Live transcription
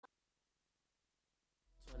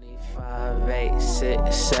5, 8,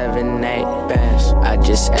 6, 7, 8 bands. I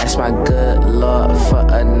just asked my good Lord for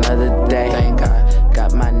another day. Thank God,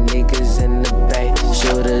 got my niggas in the Bay,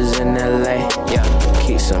 shooters in LA. Yeah,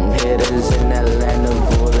 keep some hitters in Atlanta,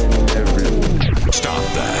 rolling the blue. Stop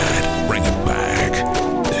that, bring it back.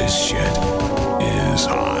 This shit is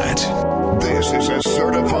hot. This is a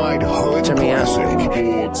certified hood classic.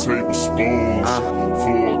 4 tablespoons.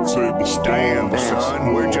 4 tablespoons. Damn,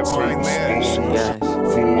 son, where'd you find this? Yes,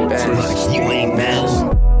 4 tablespoons. you ain't mad.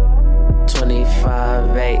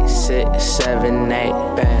 25, 8, 6, 7,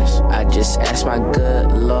 8 bands. I just asked my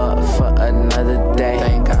good Lord for another day.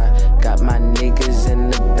 Thank God, got my niggas in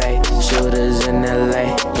the Bay, shooters in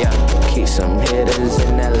LA. Yeah, keep some hitters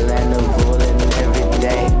in Atlanta, rolling every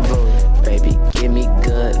day. Baby, give me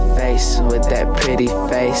good face with that pretty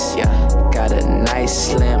face. Yeah, got a nice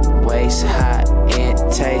slim waist, hot in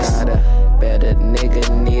taste. Got a better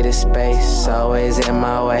nigga, need a space, always in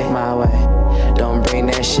my way. Don't bring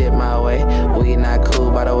that shit my way. We not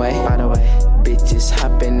cool, by the way. Bitches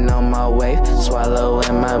hopping on my wave,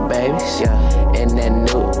 swallowing my babies. Yeah, in that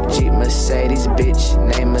new Jeep Mercedes, bitch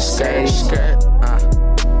named Mercedes.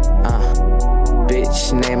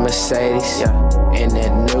 Bitch named Mercedes. Yeah, in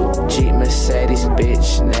that new Jeep Mercedes,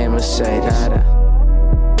 bitch named Mercedes.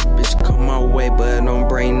 Bitch come my way, but don't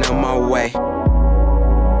bring none my way.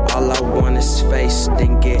 All I want is face,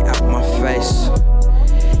 then get out my face.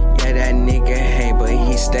 Yeah, that nigga hate, but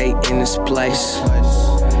he stay in this place.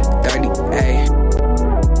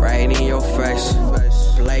 30A, right in your face.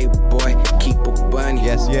 Playboy, keep a bunny,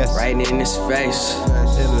 yes, right in his face.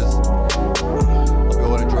 We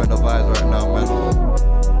want to enjoy the vibes right now, man.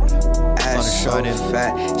 Ass so shining.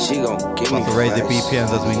 fat, she gon' give me About to raise the face.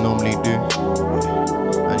 BPMs as we normally do.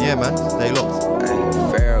 And yeah, man, stay locked.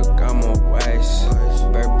 Ferragamo waist,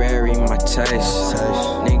 Burberry my taste.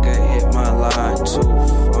 Nigga hit my line, 2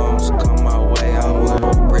 phones come my way. I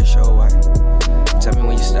wanna break your way. Tell me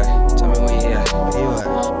when you stay, tell me when you at.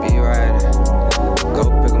 Be right there. Go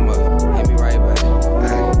pick 'em up, hit me right back.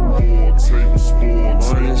 4 tablespoons.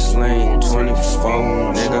 On this lane,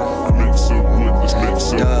 24, nigga.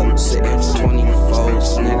 Dub sitting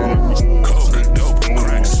 24s, nigga. Coke, dope,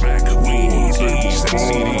 crack, smack, weed, E's, and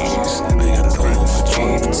CDs. They got it all for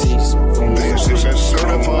cheap. This is a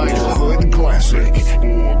certified hood classic.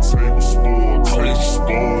 4 tablespoons. Holy shit,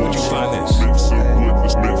 where'd you find this?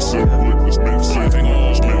 Mix it with this. Driving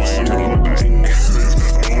all the way to the bank.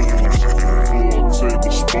 4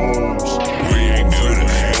 tablespoons. We ain't new to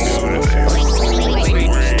this. We're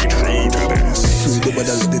true to this. Free the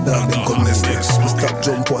weather, let the dog them come in. Stop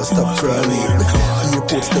jump or stop crawling.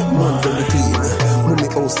 Airport step man very clean. Money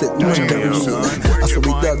house step man very mean. I saw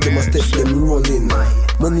we dog them a step them rolling.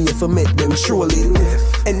 Money if I make them strolling.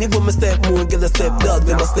 Anywhere me step more, get a step dog.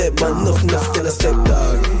 Them a step man, enough, get a step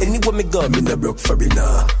dog. Anywhere me go, me na broke for it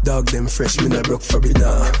nah. Dog them fresh, me na broke for it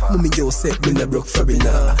nah. Mommy yo set, me na broke for it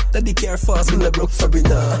nah. Daddy care fast, me na broke for it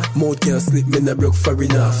nah. Mouth can't slip, me na broke for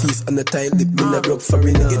it nah. Feast on the tight lip, me na broke for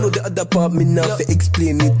it nah. You know the other part, me na fi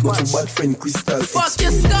explain it. Watch your bad friend Crystal. Fuck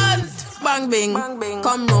your skull. Bang bing,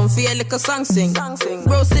 come round for your little song sing.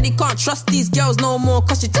 Bro city can't trust these girls no more,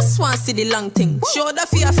 cause you just want to see the long thing. Show the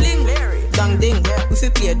fear fling, dang ding. We fi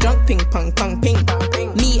play a drunk ping pong pong ping.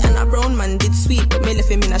 Me and a brown man did sweet, but me left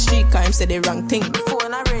him in a street car, him say the wrong thing.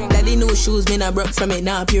 Daddy new shoes, me na broke from it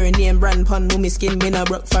now. Pure name brand pun, no me skin, me na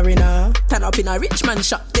broke for it now. Turn up in a rich man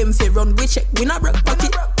shop, them fi run we check, we na broke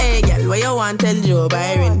pocket. Hey girl, what you want tell Joe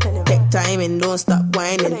Byron? Take time and don't stop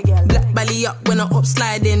whining. Black belly up when I up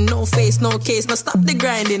sliding, no face, no case, no stop the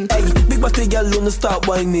grinding. Hey, big body girl, don't stop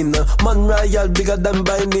whining. Man royal, bigger than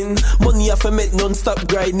binding. Money off a make non-stop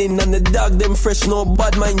grinding. And the dog them fresh, no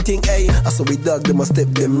bad mind thing. Hey, I saw we dog them a step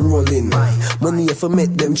them rolling. Money off a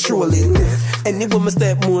make them strolling. Anywhere me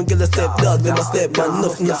step more, get a step dog. Them a step man,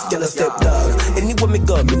 enough, get a step dog. Anywhere me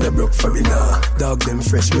go, me na broke for it nah. Dog them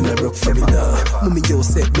fresh, me na broke for it nah. Mommy yo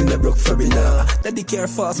set, me na broke for it nah. Daddy care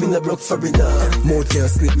fast, me na broke for it nah. Mouth can't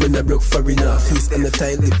slip, me na broke for it nah. Feast on the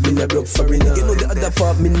tight lip, me na broke for it nah. You know the other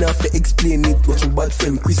part, me na fi explain it. Watch your bad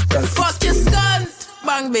friend Crystal. Fuck your skull.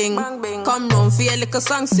 Bang bing, come round for your little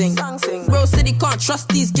song sing. Bro city can't trust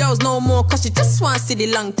these girls no more, cause you just want to see the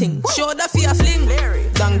long thing. Show the fear fling,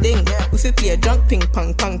 dang ding. We fi play a drunk ping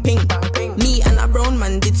pong pong ping. Me and a brown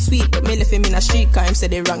man did sweet, but me left him in a street car, him say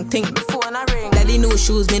the wrong thing. Daddy new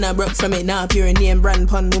shoes, me na broke from it now. Pure name brand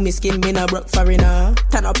pun, no me skin, me na broke for it now.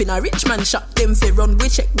 Turn up in a rich man shop, them fi run we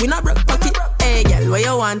check, we na broke pocket. Hey girl, what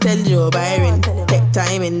you want tell Joe Byron? Take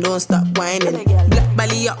time and don't stop whining. Black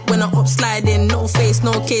belly up when I up sliding, no face,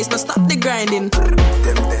 no case, no stop the grinding. Them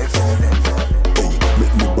deaf. Hey,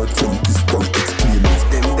 make me bad friend Crystal explain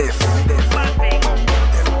it. Them deaf.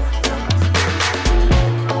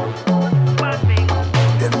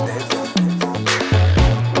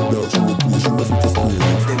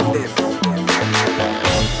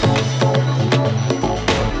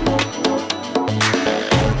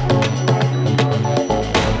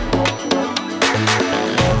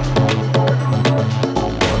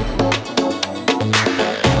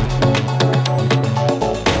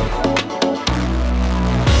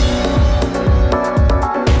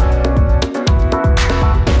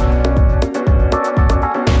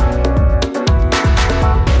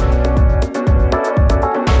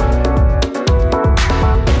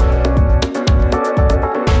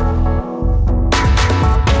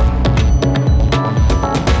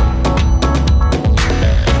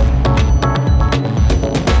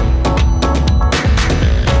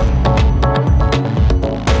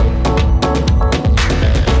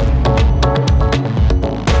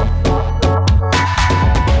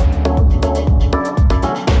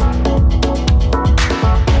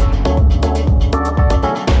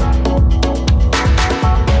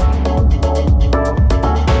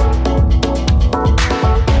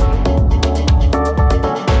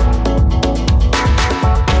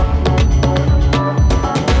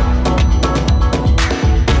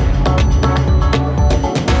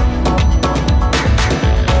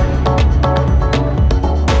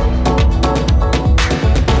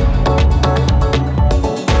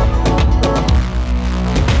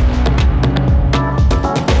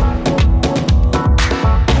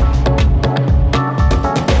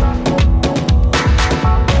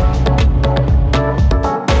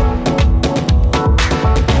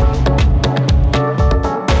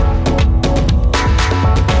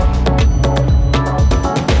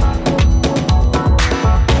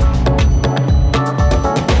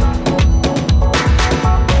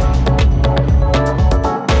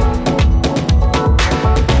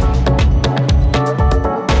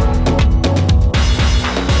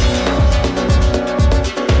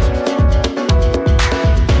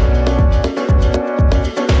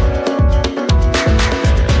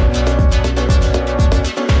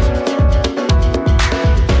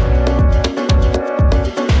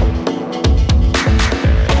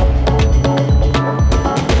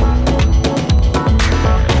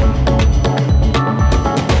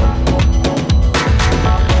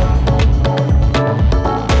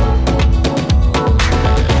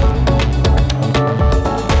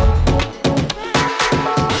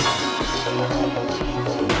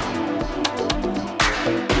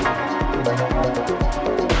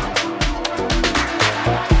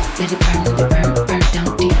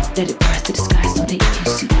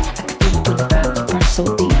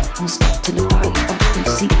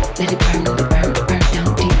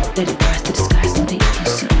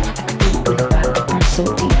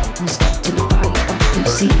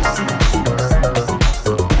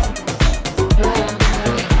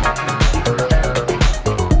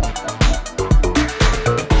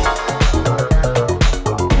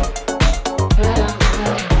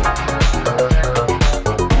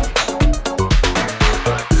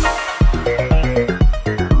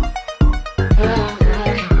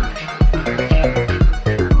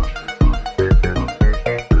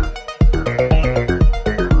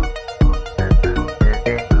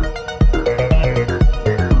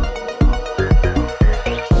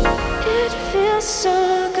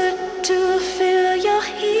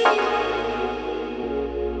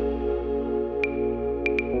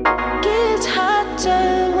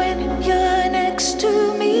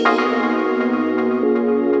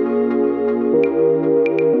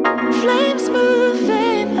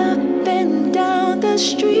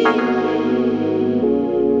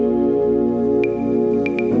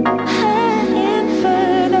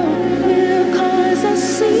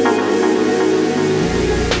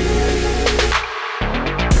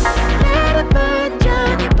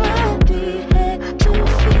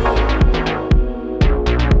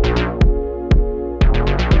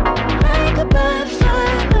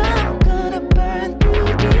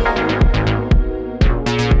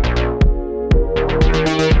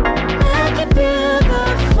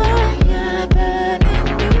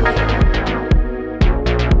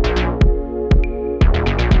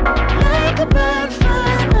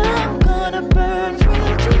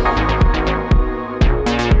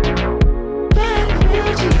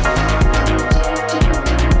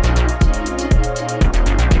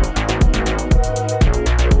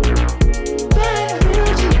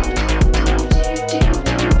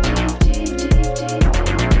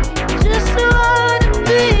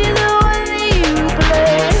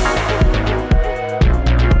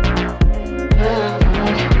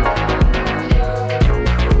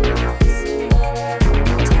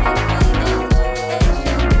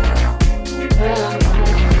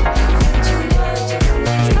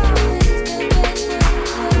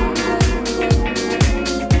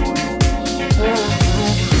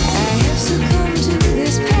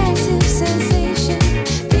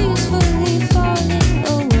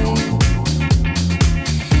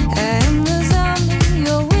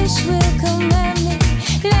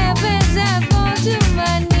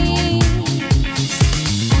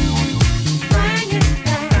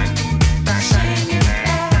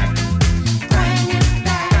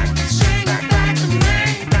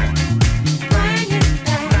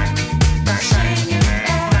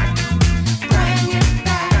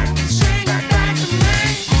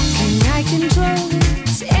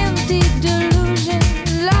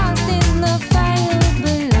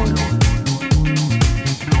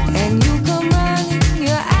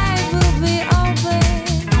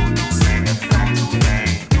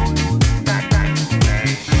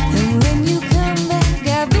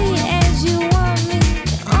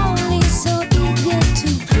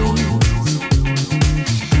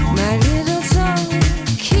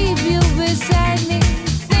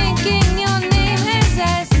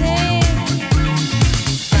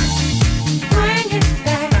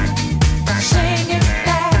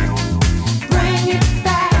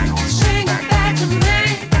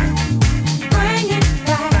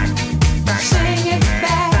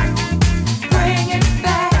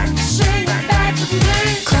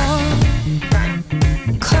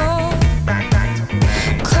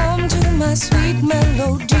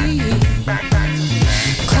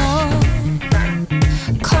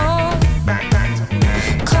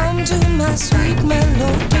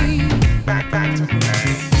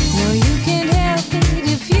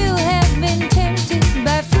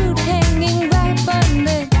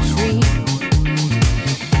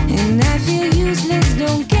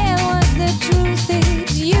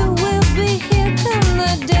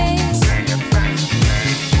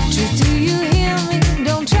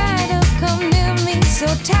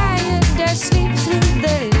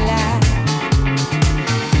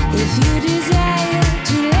 Desire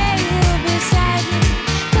to lay you beside me.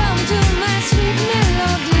 Come to my sweet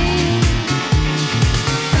melody.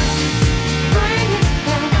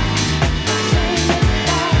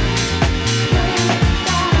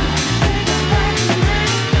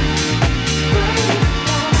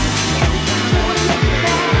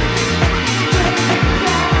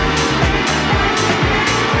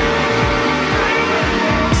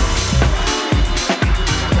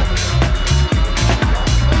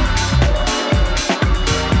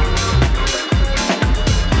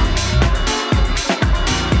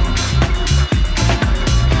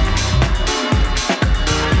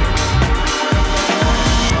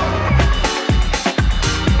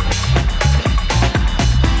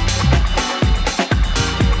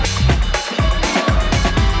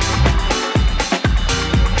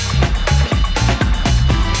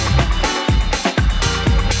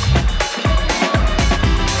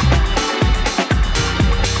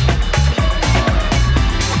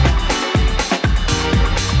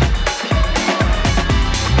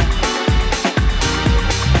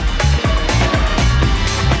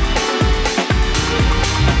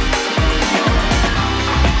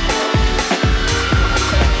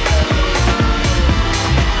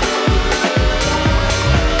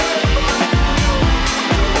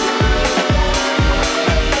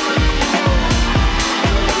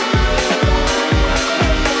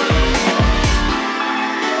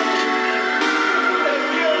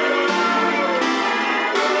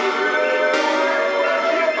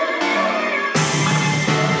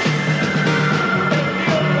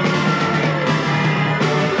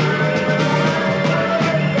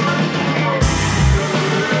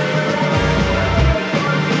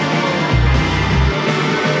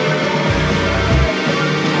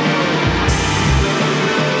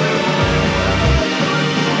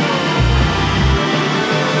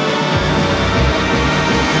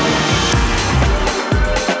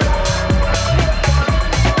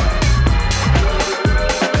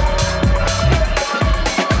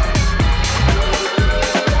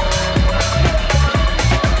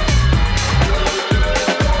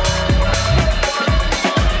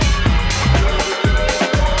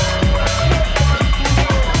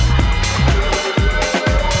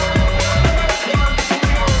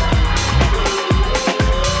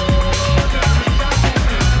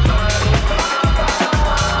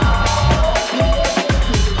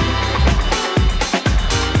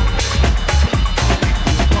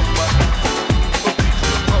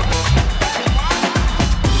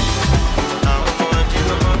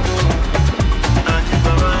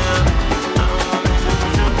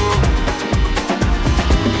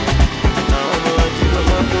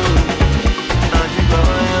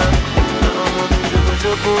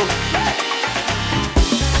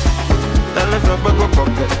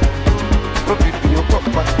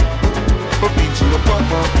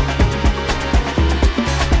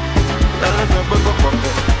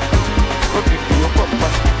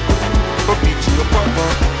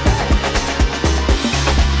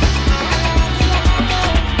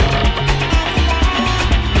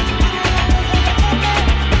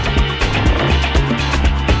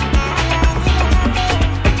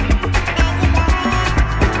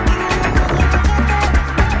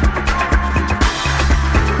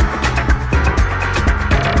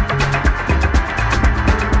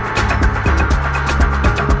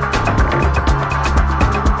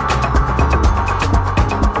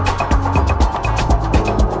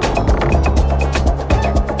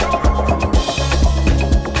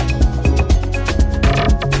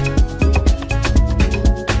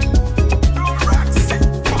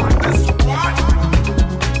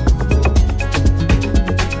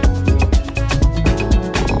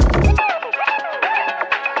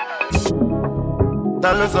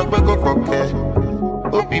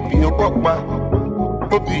 ó pọ̀ pa,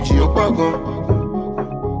 OPG ó pọ̀ gan.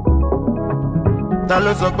 Ta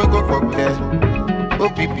ló sọ pé kò pọ̀ kẹ́?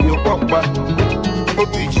 OPP ó pọ̀ pa,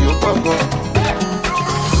 OPG ó pọ̀ gan.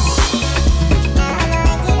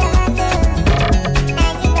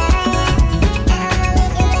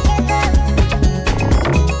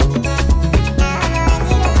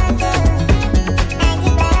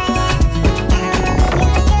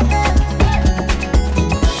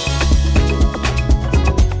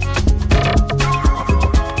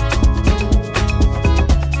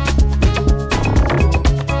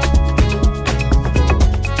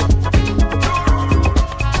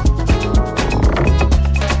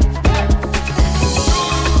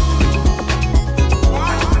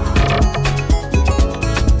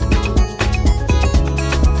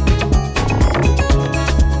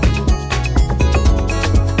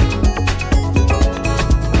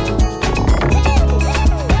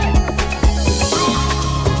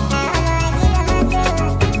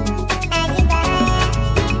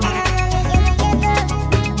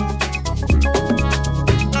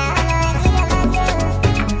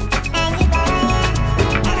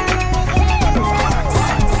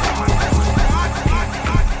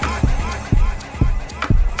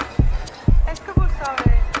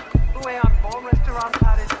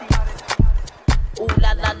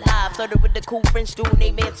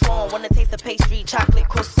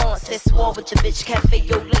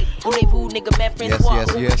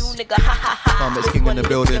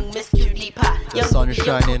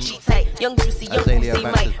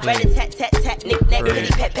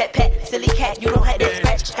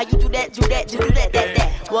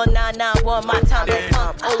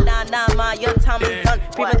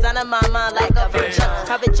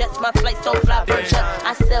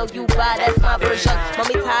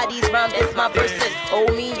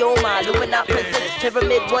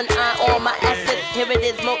 Pyramid, one eye on my assets. Here it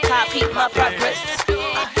is, more top, peep my progress.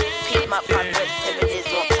 Peep my progress. Here it is,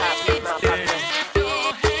 more top, peep my progress.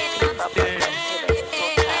 Peep my progress. Here it is,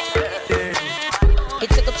 more top. He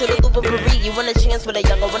took her to the Louvre Paris. You want a chance with a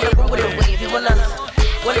younger, wanna ruin the wave. You wanna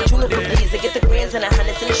juniper, please. To get the grands and the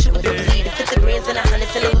hundreds and the shooter to bleed. To fit the grands and the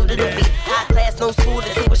hundreds and the loot of the beat. High class, no school,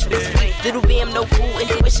 the tuition is free. Little bam, no fool,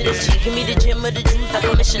 intuition is cheap. Give me the gym of the Jews, like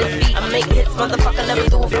a mission of feet. I make hits, motherfucker, never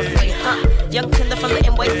do it for free, huh? Young killer from the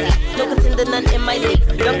NYC, no contender, none in my league.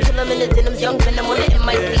 Young killer in the denims, young venom on the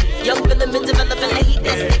MIC. Young villain been developing the heat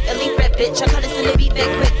that stick. Elite rap bitch, I cut this in the beat back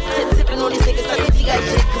quick. Tipping on these niggas like a T-guy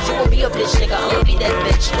shit. Cause you won't be a bitch, nigga, I'ma be that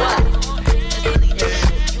bitch. Why? Just believe that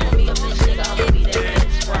shit. You won't be a bitch, nigga, I'ma be that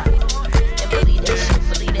bitch. Why? And believe that shit,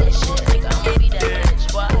 nigga, I'ma be that bitch.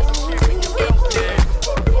 Why?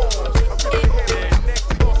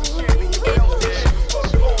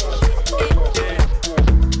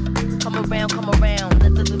 Come around,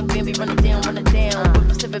 let the little baby run it down. With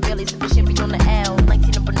Pacific Belly, sipping champagne on the L.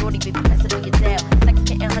 19 and Bernardi, baby, pass it on your dial. Sex,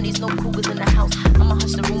 getting honeys, no cougars in the house. I'ma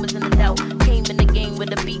hush the rumors and the doubt. Came in the game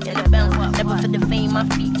with a beat and a bounce. Never for the fame, my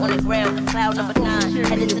feet on the ground. Cloud number 9,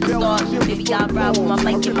 headed to the stars. Maybe I'll ride with my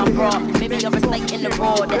bike and my bra. Maybe I'll recite in the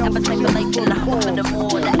raw. The appetite for life on the hunt for the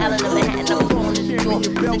more. The Allen of Manhattan, I was born in New York.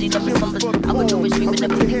 City never slumbers. I would always dream and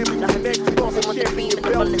never sleep to the hundreds. Also want the cream and the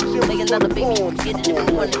abundance. Lay another baby, get it if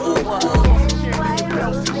you want it.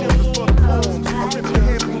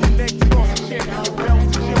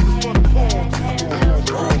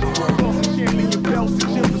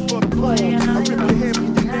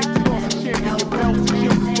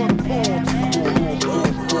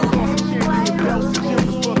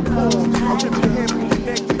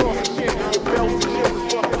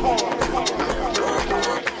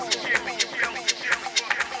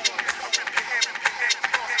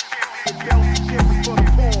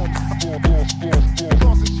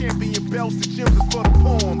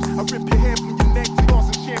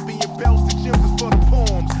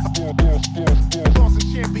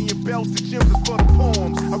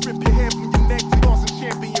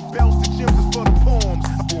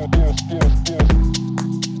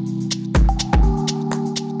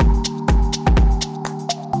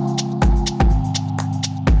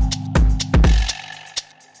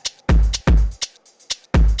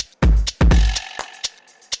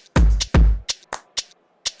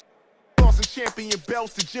 champion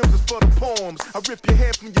belts, the gems is for the poems. I rip your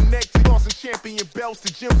hair from your neck, tossing champion belts, the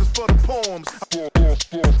gems is for the poems.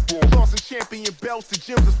 Tossing champion belts, the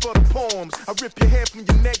gems is for the poems. I rip your hair from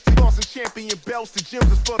your neck, tossing champion belts, the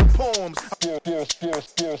gems is for the poems.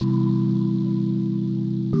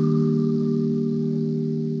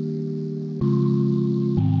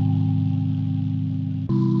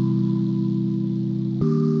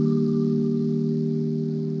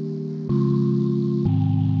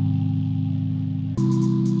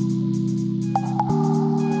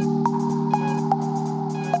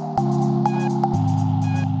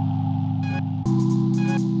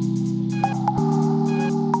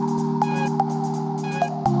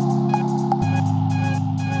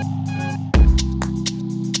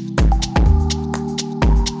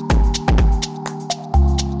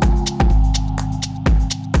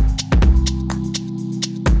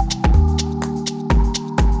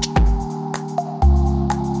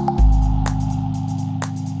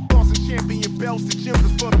 champion belts, the gyms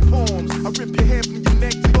is for the poems. I rip your hair from your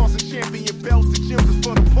neck, tossing champion belts, the gyms is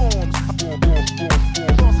for the poems.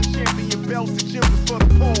 Tossing champion belts, the gyms is for the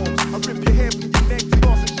poems. I rip your hair from your neck,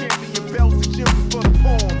 tossing champion belts, the gyms is for the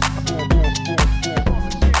poems.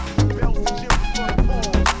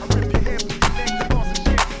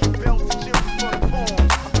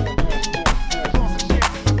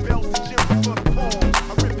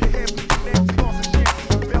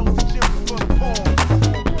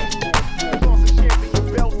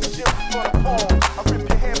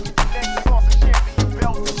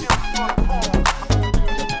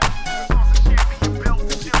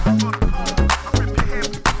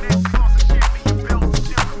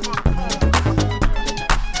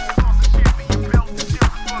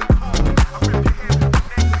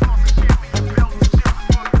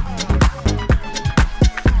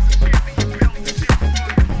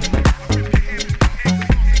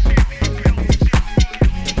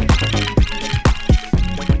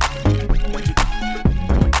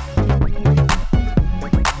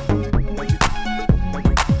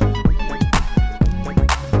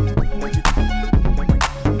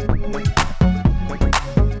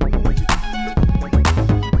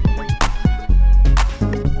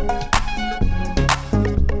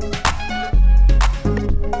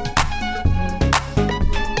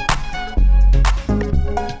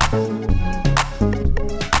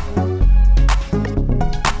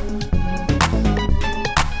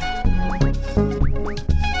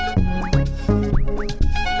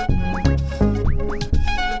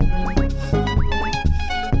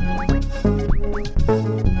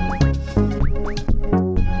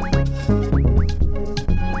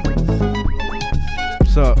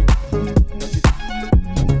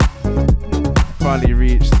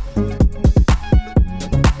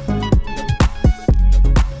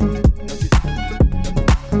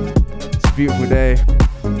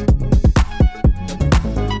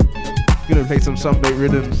 Sunbait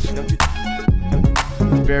rhythms,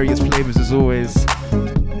 various flavors as always.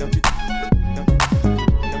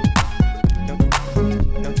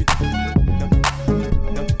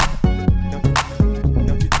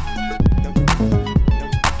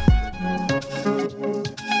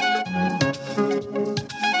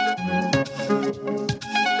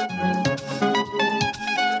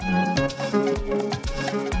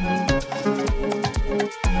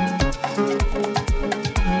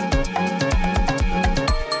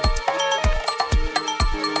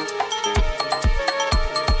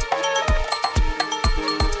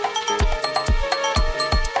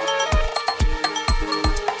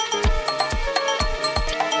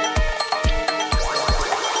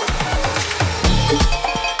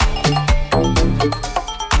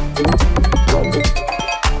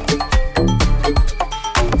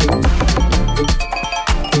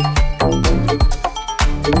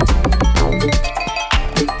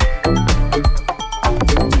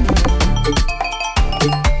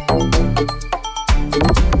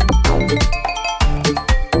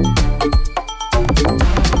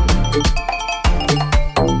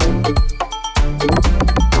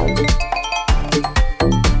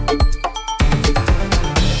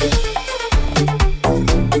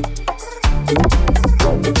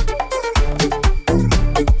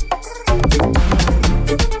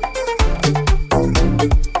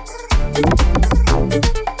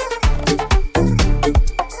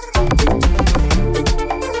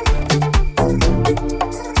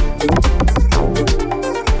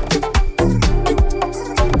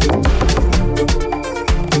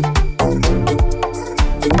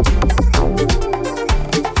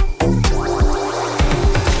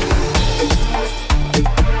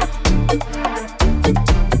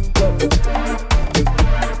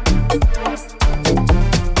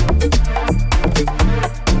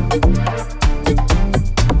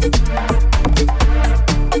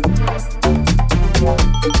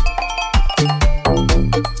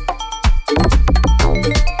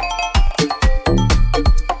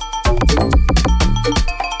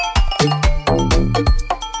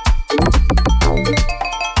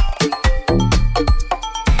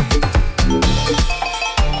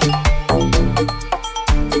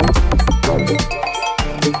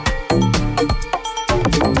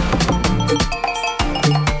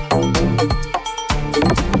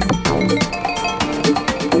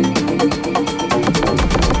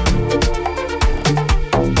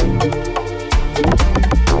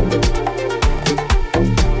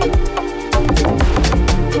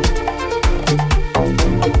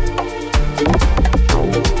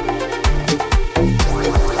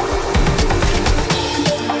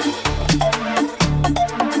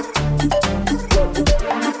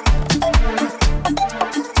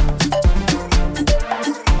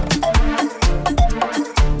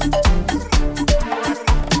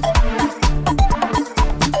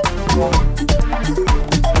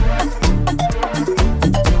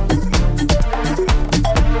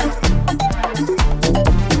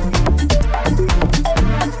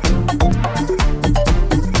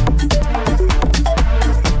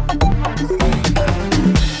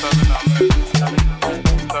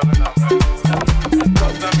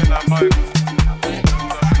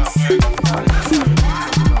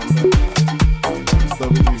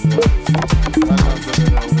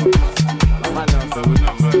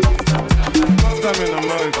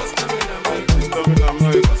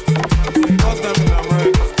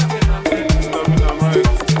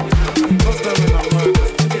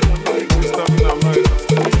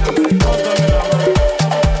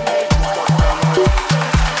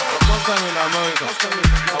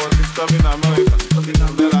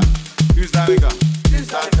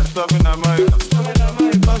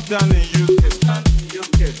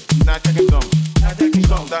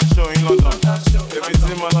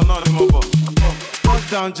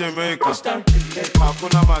 Touchdown Jamaica,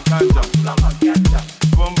 Hakuna Maganja,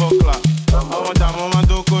 Bumbo Clap, Mama Mama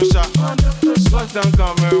Dokosha, Touchdown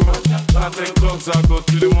Cameroon. When I take drugs, I go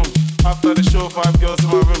to the moon. After the show, 5 girls in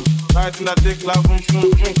my room. Right in that dick, laugh,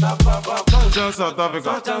 Touchdown South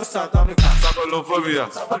Africa,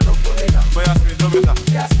 Sapolophobia, Boya Speedometer,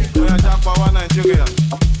 Boya Japawa Nigeria,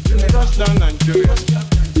 Touchdown Nigeria,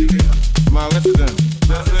 my resident.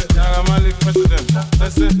 That's it, Naramali president.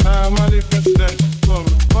 That's it, Naramali president.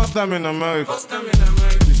 First time in America. First time in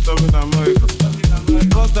America. Stop in America.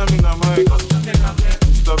 First time in America.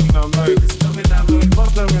 Stop in America.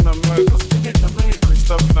 First time in America.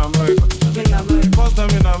 Stop in America. First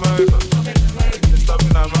time in America. Stop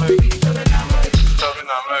in America. Stop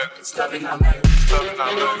in America. Stop in America. Stop in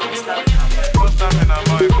America. First time in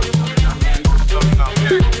America. Stop in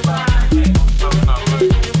America. Stop in America.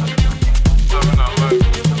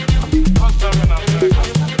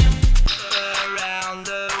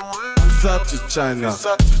 To China,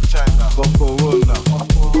 Corona,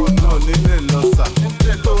 no Nile Losa,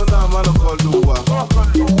 Tona Malokoluwa,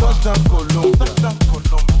 Touchdown Colombia,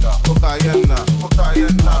 Cocaine,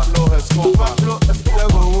 Flo Escobar,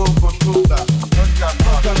 Level Wolf for Tuga,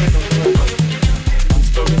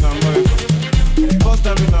 Stop in America, First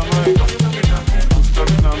time in America, Stop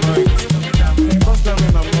in America, First time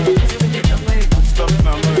in America, Stop in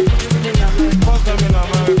America, First time in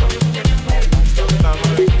America, Stop in America.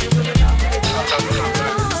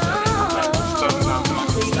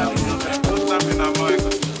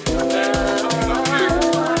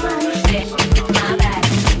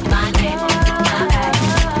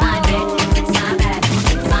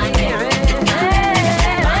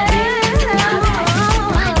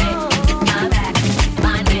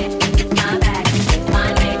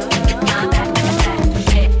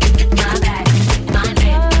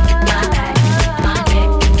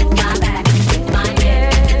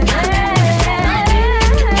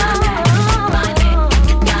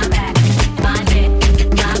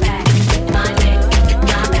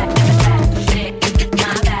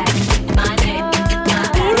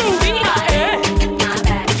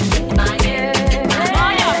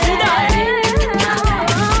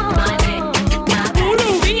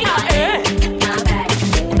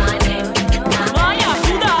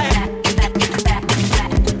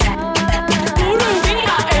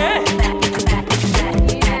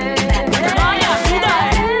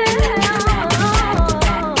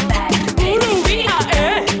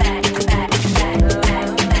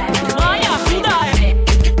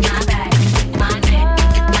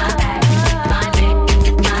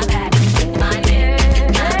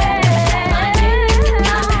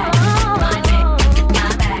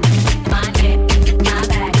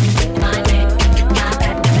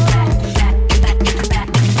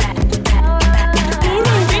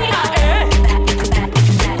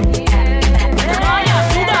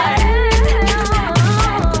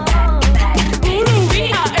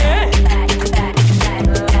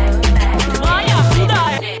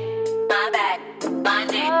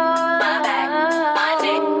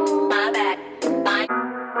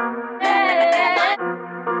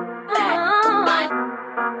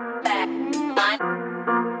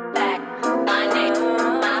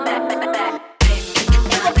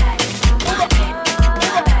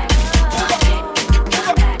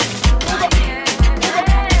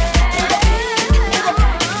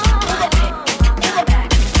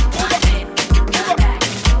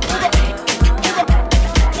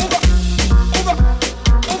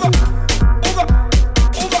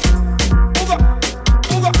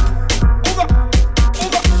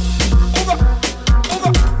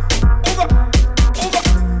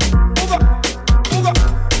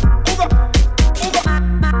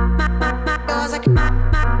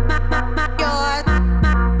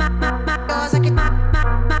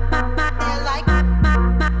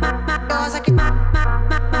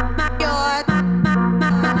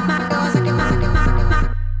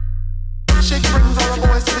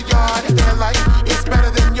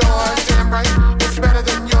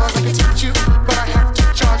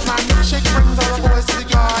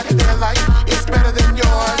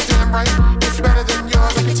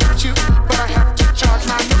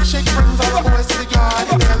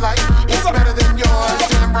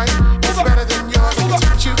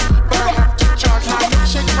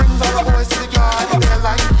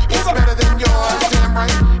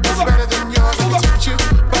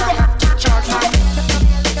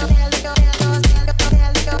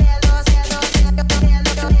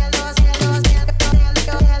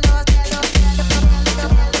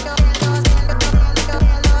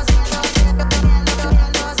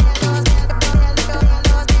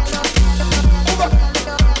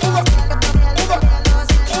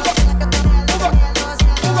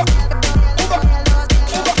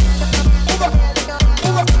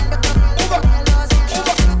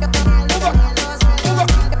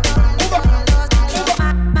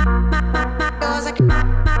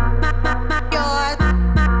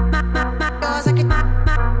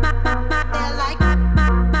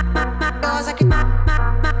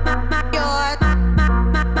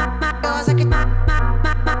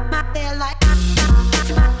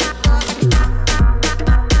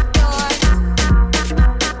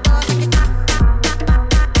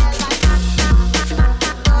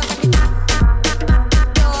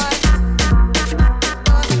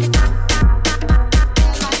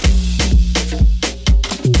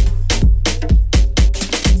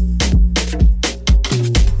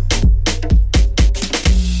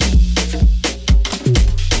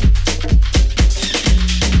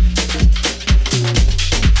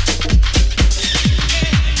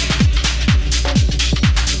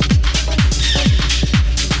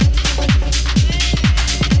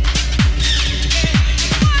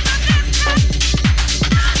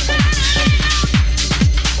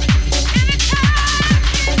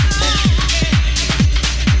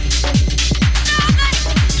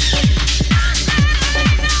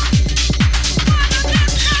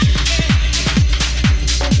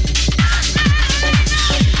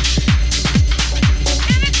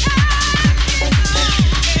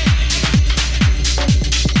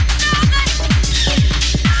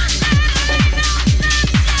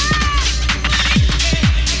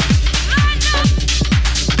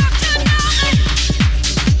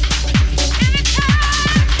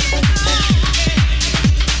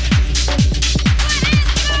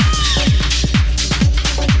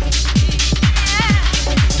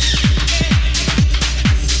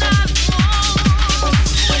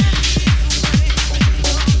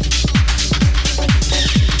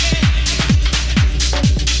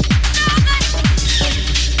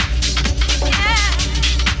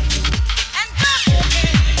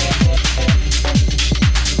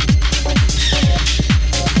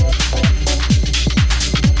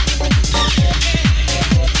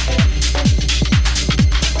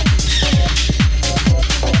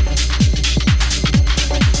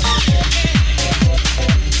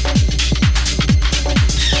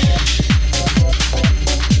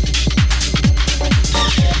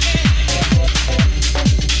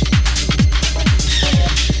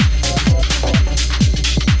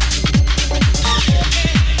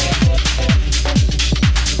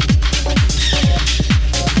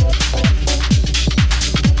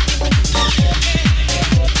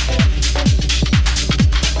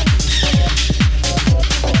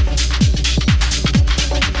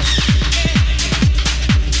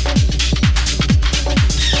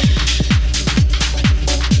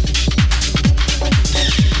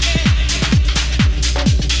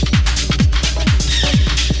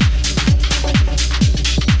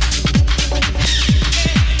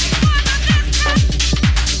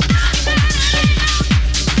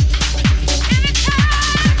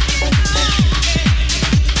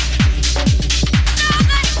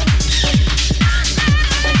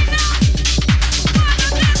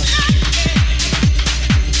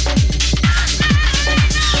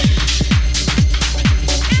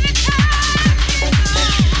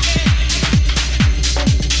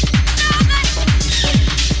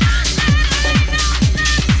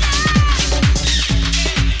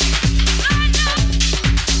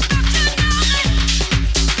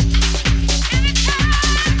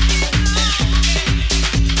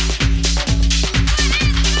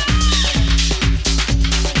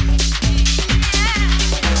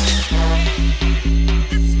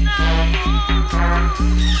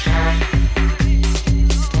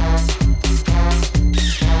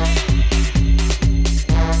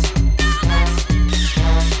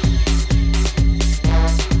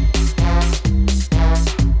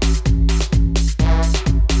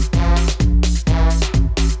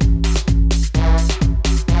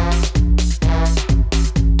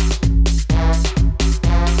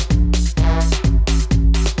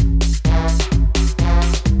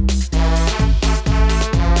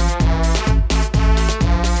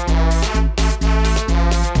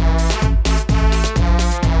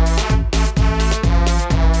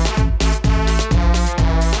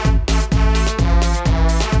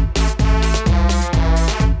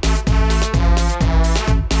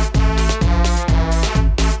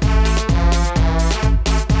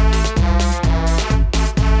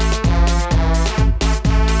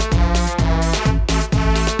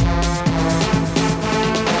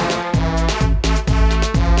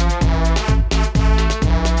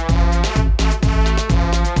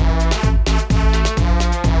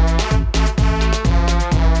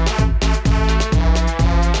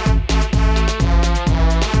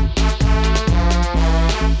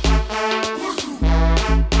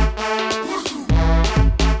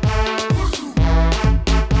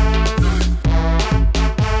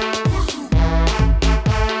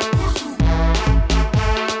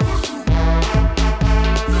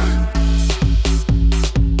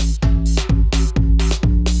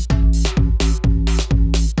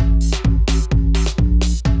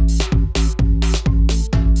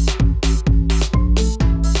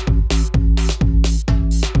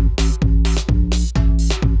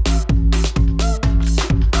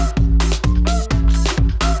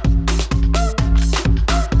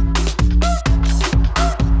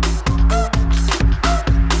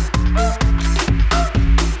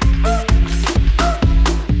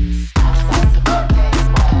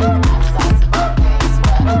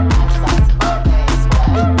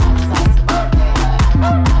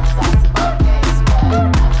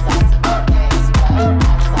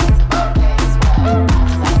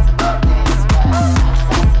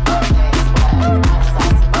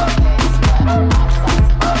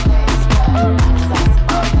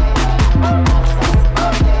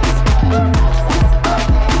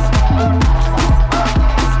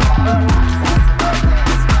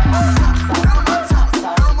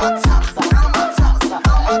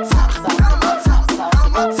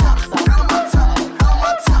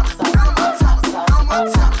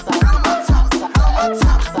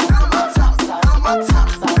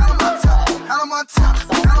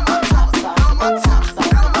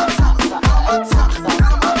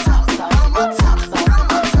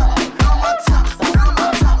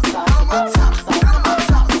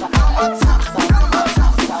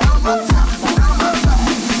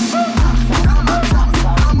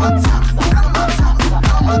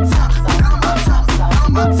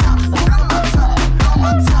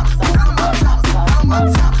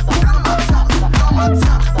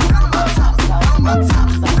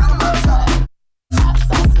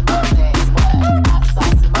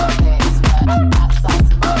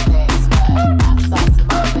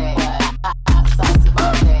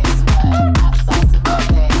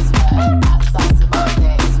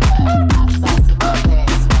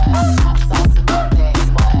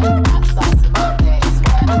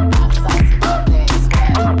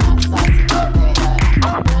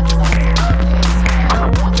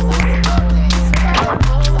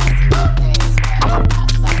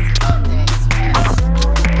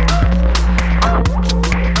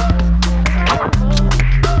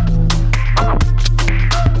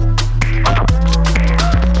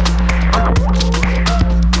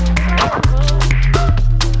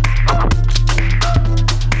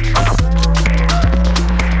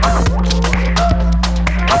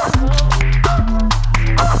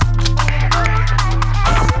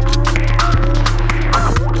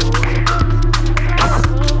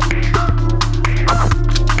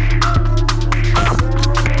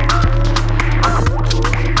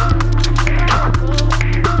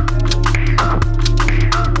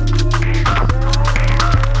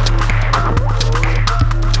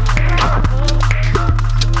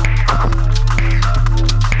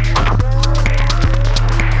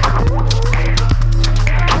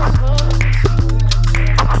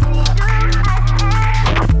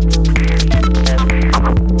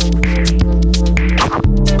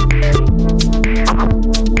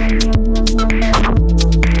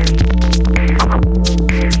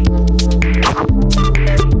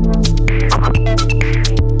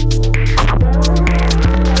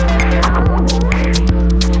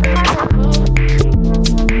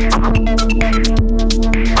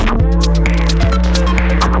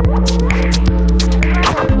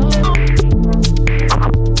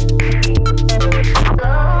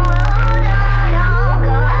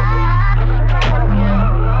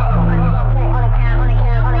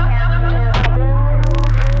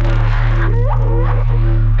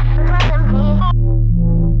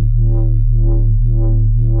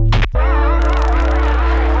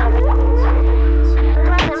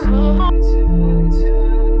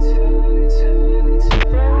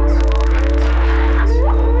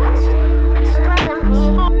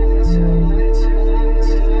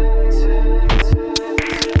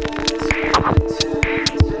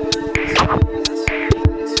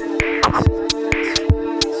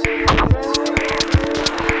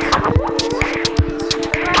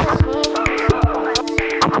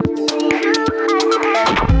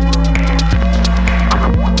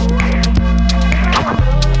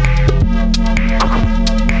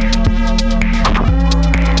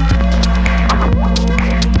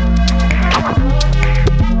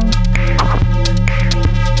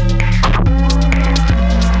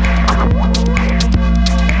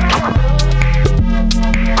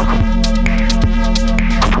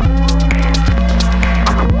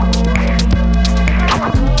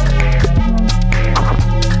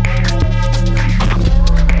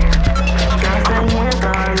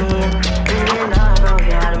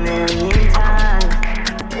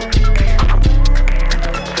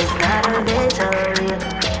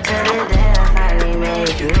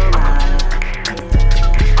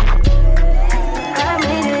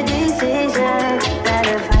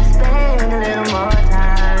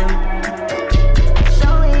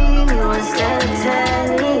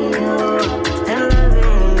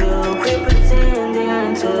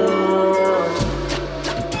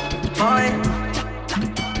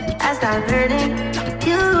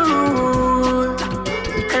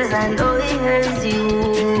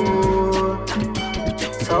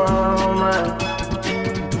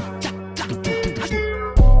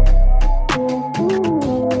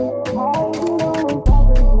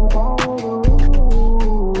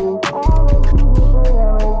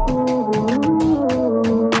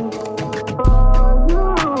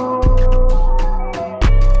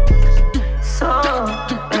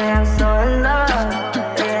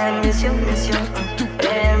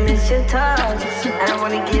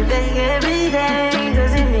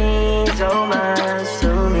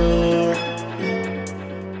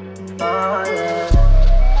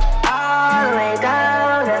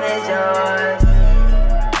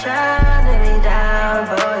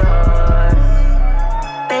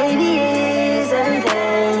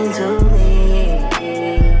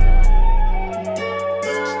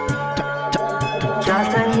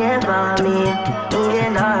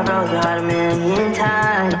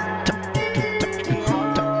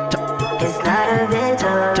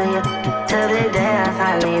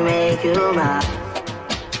 I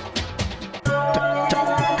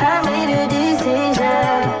made a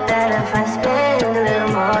decision that if I spend a little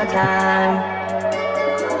more time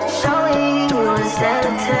showing you instead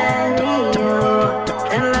of telling you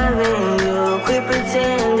and loving you, quit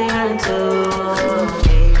pretending to.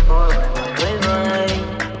 Hey boy,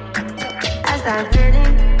 I start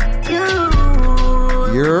hurting you.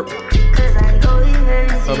 Europe.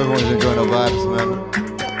 Hope everyone's enjoying the vibes, man.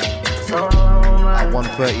 At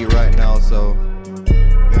 1:30 right now, so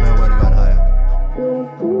you know when we're going higher.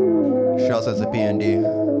 Shouts out to PND.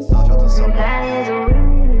 Shouts out to Summer.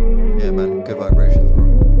 Yeah, man. Good vibrations, bro.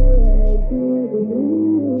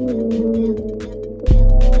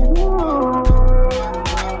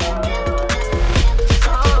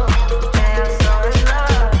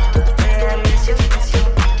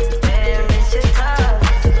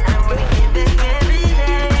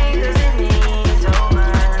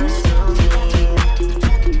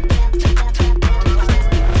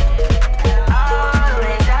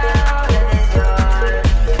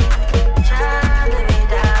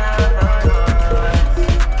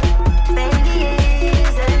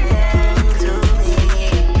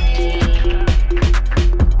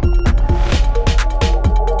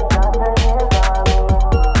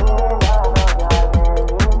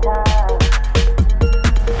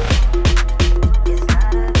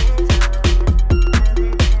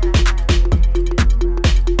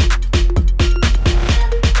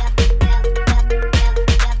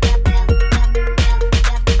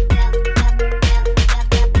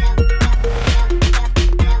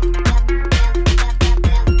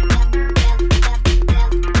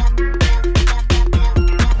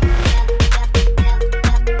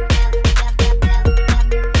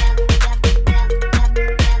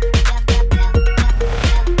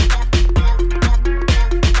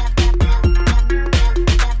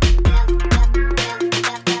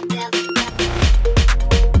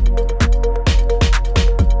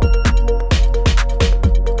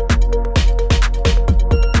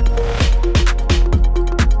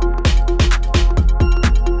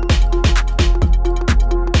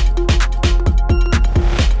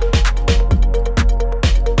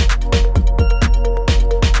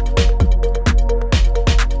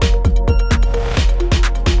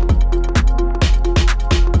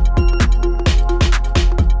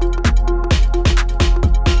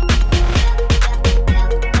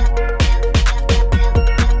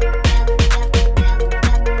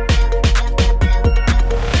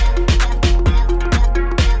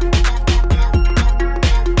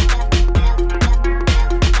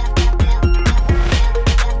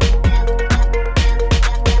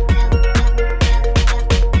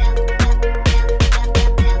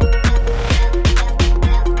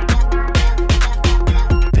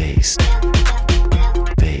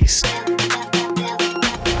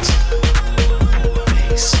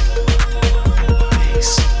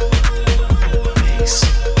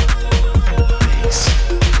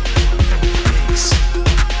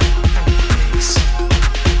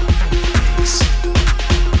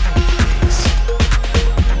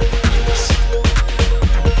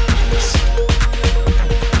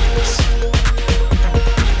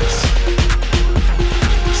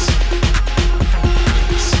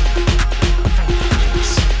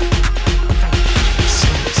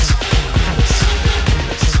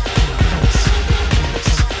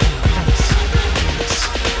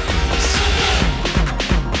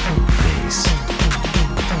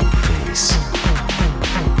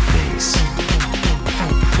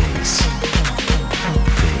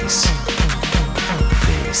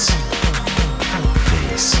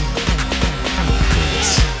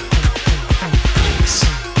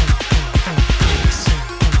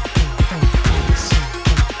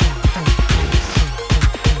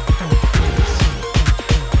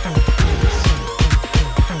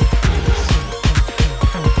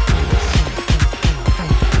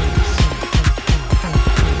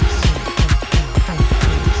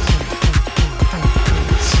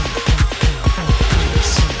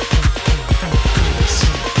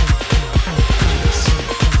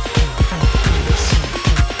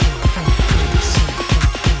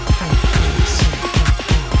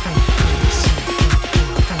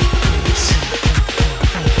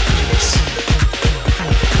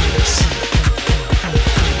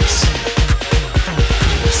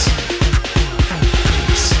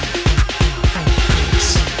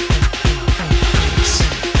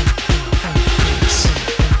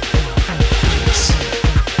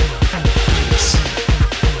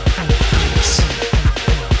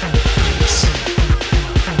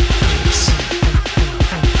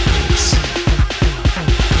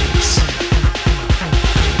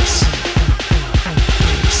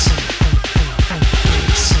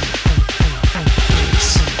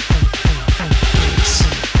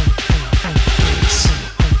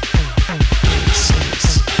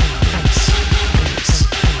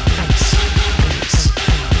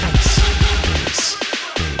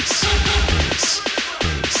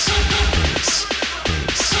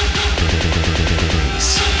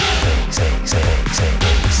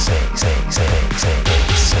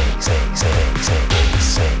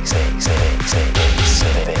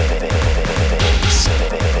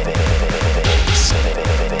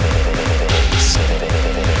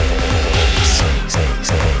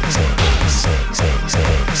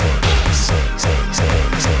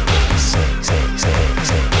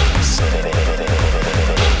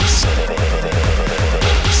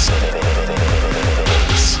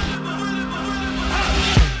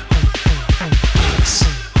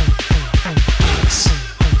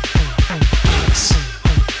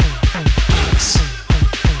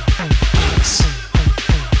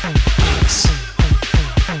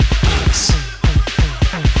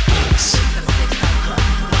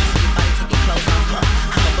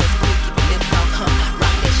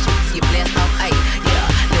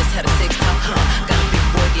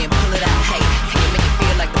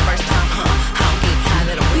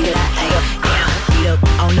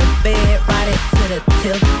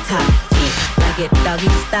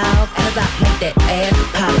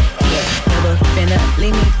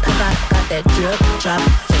 that drip drop.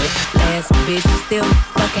 Last bitch still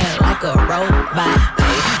fucking like a robot.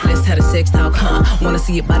 Ay, let's have a sex talk, huh? Wanna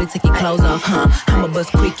see your body take your clothes off, huh? I'ma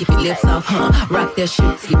bust quick if your lips off, huh? Rock that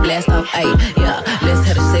shit till you blast off, ay, yeah. Let's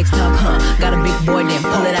have a sex talk, huh? Got a big boy, then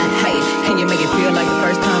pull it out, hey. Can you make it feel like the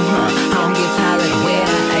first time, huh? I don't get tired of the way I,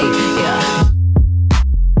 ay, yeah.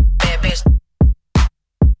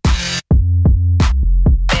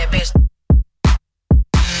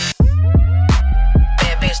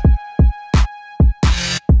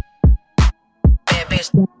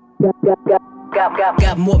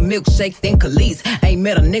 Got more milkshake than Khalees. Ain't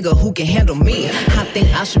met a nigga who can handle me. I think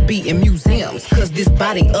I should be in museums, cause this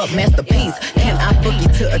body up masterpiece. Can I fuck you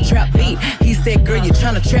to a trap beat? He said, girl, you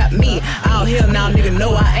tryna trap me. All hell now, nigga,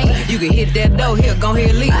 no I ain't. You can hit that door, here, go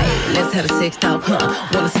ahead, leave. Ay, let's have a sex talk, huh?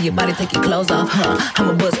 Wanna see your body take your clothes off, huh?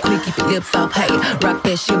 I'ma bust quick, keep your lips off, hey. Rock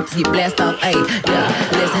that shit till you blast off, ay. Yeah,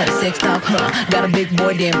 let's have a sex talk, huh? Got a big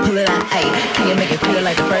boy, then pull it out, ay. Can you make it feel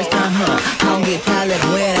like the first time, huh? I don't get tired, let it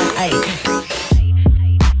wear that, ay.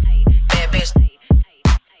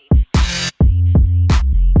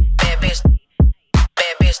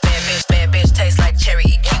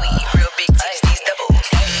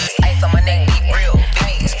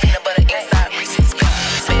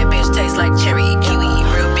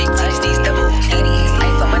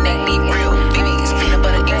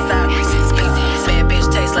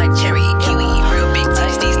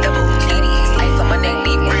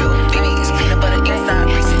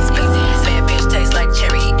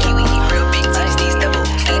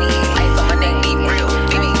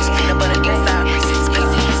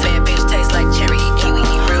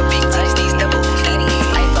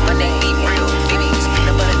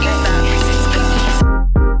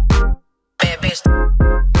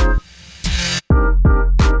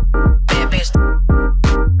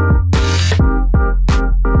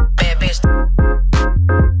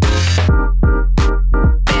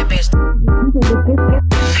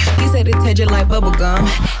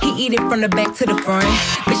 From the back to the front,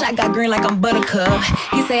 bitch, I got green like I'm Buttercup.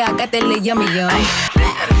 He say I got that little yummy yum. Let's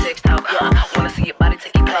have a sex talk, huh? Wanna see your body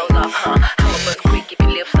take your clothes off, huh? I'ma bust quick if your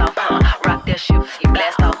lips off, huh? Rock that shit, you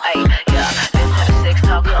blast off, ay, yeah. Let's have a sex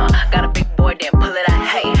talk, huh? Got a big boy, then pull it out,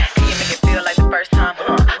 hey. Can you make it feel like the first time,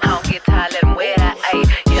 huh? I don't get tired, let him wear that,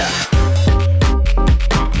 ay, yeah.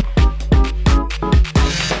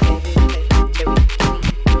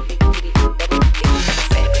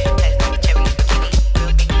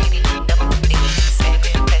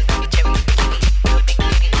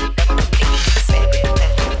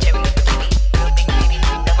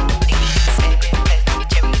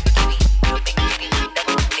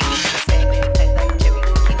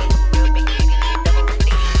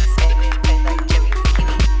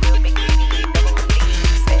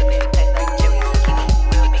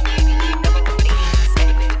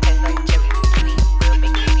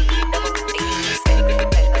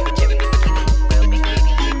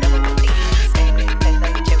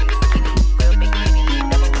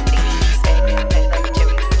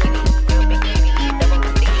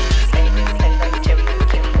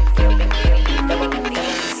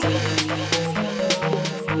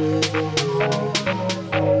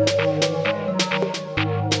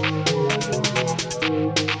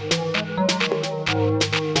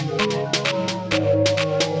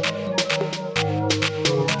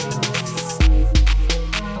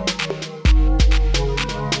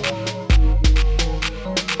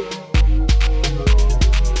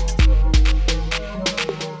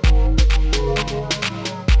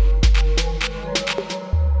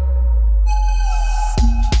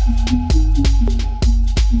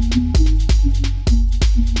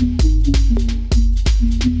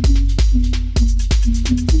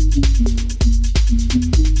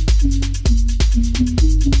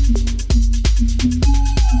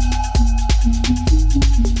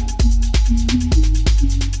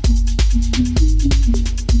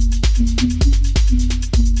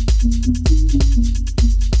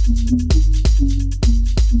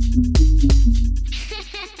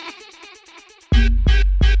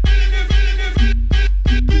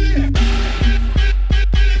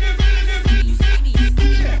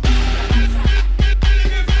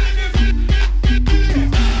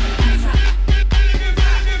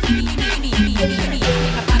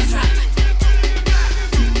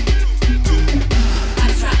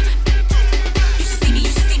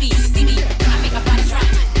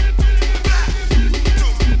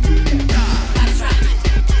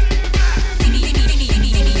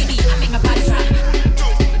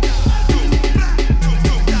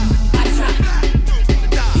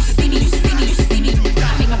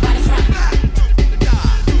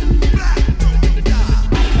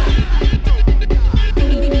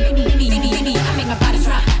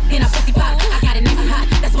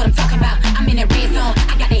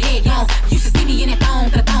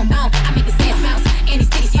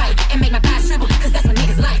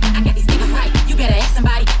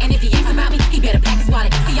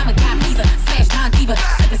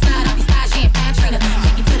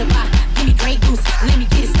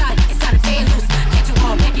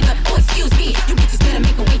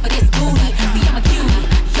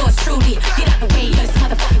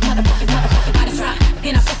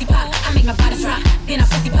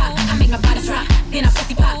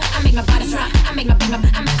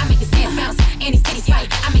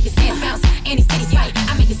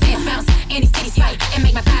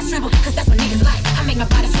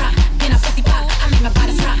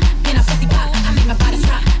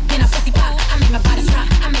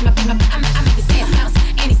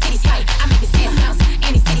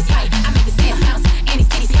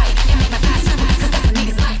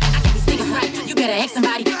 ask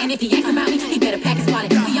somebody. And if he asks about me, he better pack his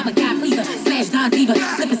wallet. See, I'm a guy pleaser, slash Don Diva.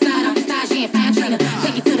 Slip inside off the stage and fine trainer.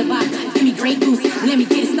 Take it to the bottom, give me great goose. Let me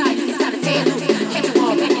get it started, it's time to tear loose. Catch a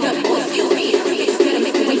wall, back it up, oh excuse me. Bitches better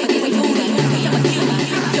make the way for this movie. See, I'm a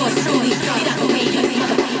cutie, yours truly. Get out the way, cause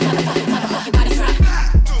motherfucking body drop.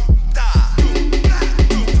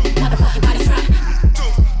 Motherfucking body drop.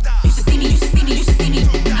 You should see me, you should see me, you should see me.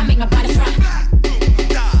 I make my body drop.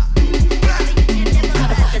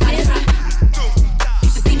 Motherfucking body drop. You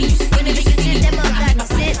should see me, you should see me, you should see me. I make my body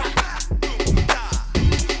drop.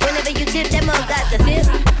 Whenever you tip them up, got the tip.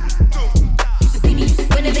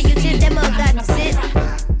 Whenever you tip them up, got the sit. Sit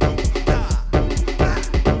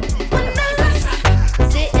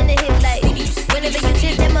in the hip like. Whenever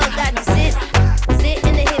you tip them up, got the sit. Sit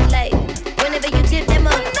in the hip like. Whenever you tip them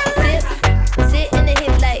up, tip. Sit in the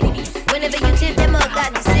hip like. Whenever you tip them up,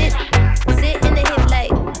 got the sit. Sit in the hip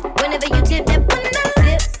like. Whenever you tip them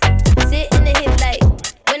tip. Sit in the hip like.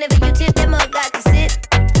 Whenever you tip them up, got the sit.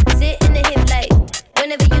 Sit in the hip like.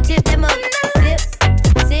 Whenever you tip them up, tip.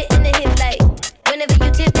 Sit in the hip like. Whenever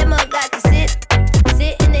you tip them up, got to sit.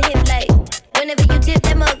 Sit in the hip like. Whenever you tip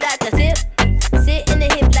them up, got to tip. Sit in the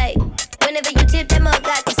hip like. Whenever you tip them up,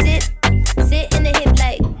 got to sit. Sit in the hip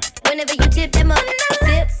like. Whenever you tip them up,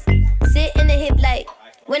 tip. Sit in the hip like.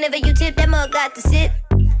 Whenever you tip them up, got to sit.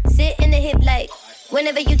 Sit in the hip like.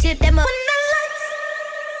 Whenever you tip them up.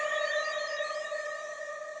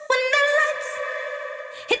 When the lights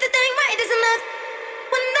hit the thing right, is enough.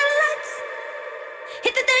 When the lights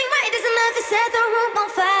hit the thing right, is enough to set the room on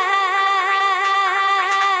fire.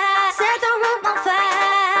 Set the room on fire.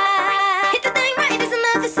 Hit the thing right, is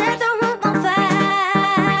enough to set the room on fire.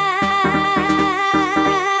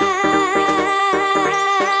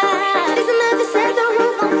 It's enough to set the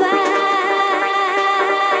room on fire.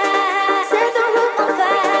 Set the room on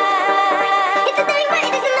fire. Hit the thing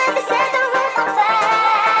right, is enough to set the room on fire.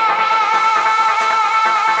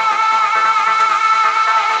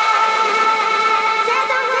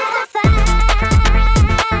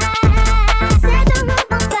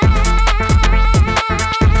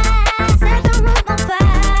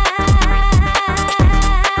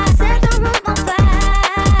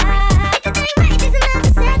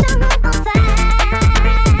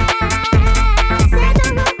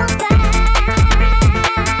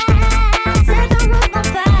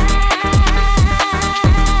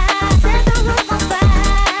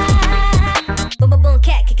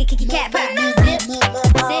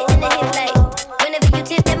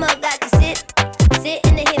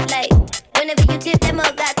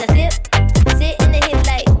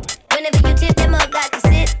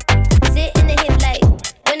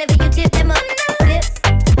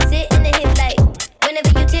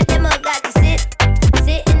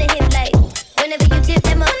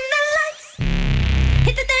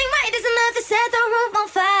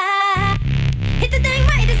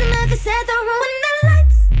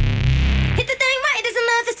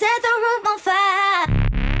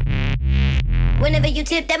 Whenever you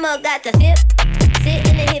tip them up, got to tip. Sit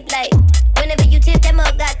in the hip like. Whenever you tip them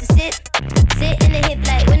up, got to sit. Sit in the hip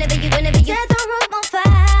like. Whenever you set the room on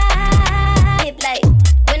fire. Hip like.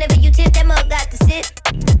 Whenever you tip them up, got to sit.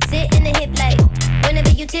 Sit in the hip like.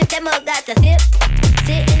 Whenever you tip them up, got to tip.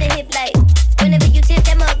 Sit in the hip like. Whenever you tip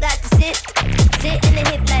them up, got to sit. Sit in the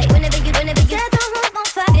hip like. Whenever you set the room on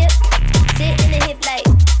fire. Tip. Sit in the hip like.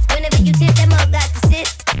 Whenever you tip them up, got to sit.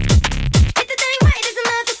 Hit the thing right, is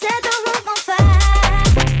enough to set the room on fire.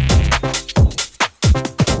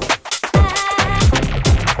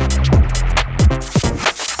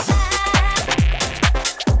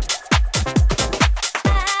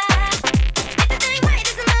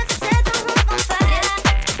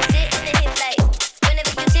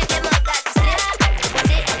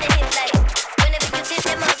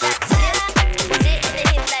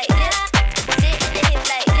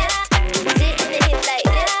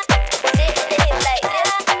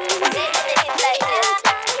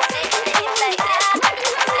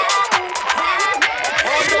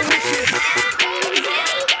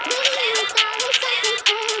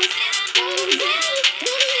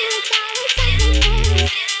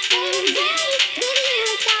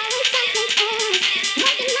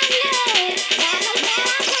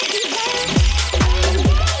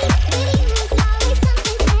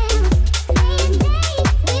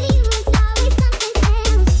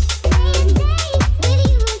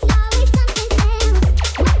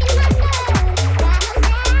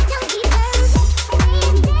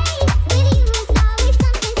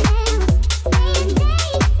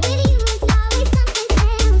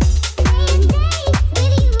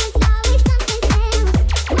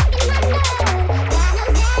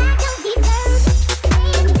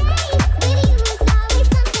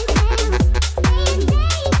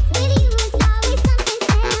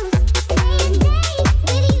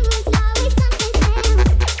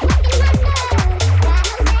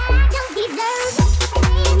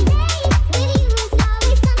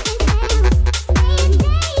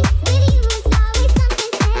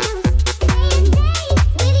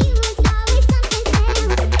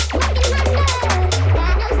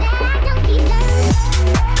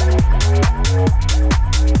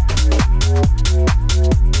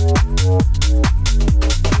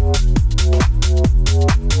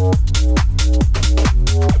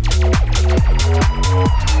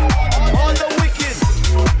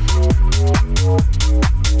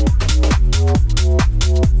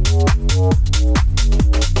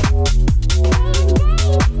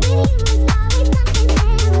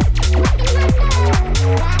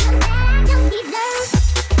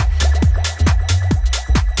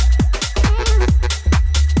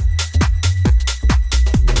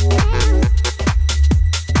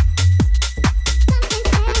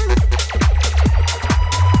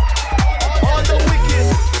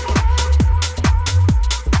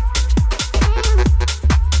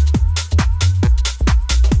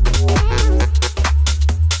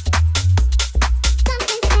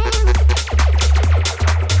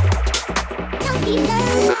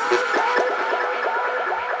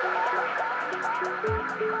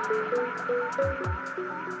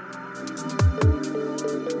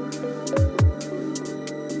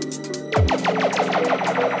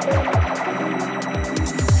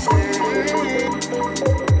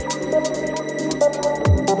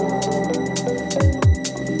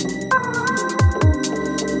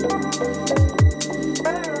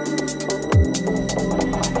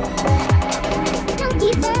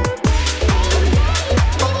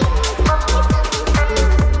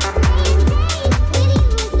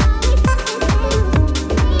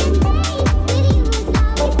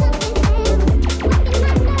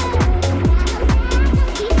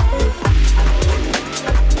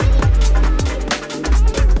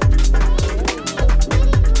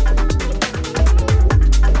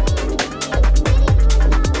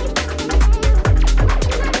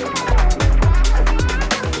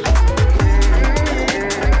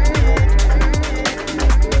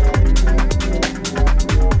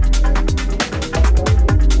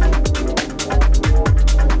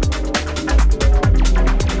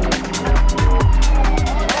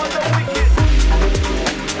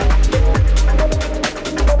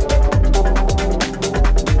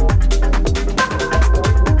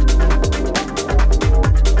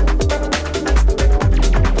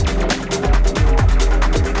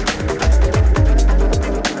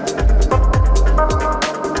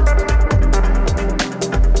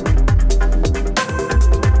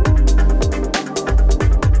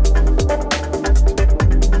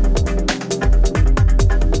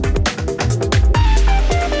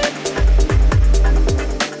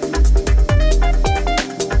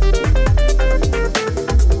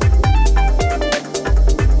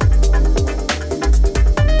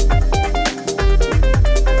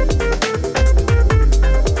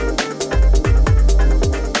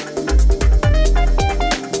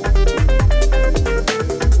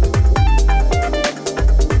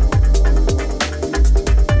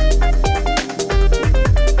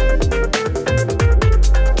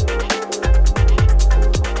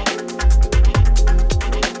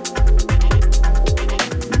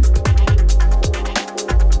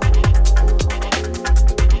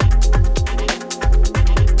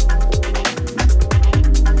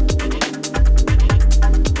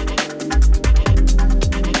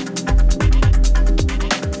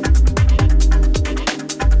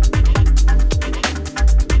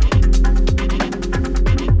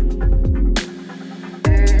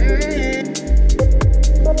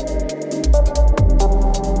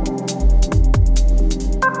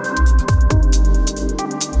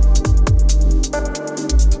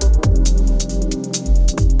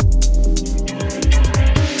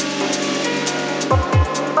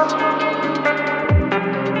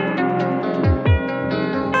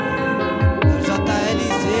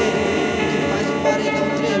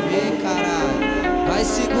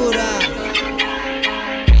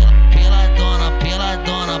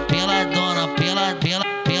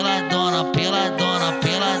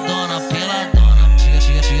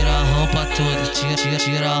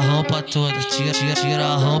 roupa toda, tira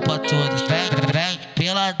a roupa toda. Vem,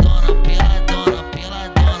 peladona, peladona,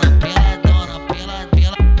 peladona, peladona,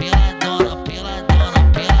 peladona,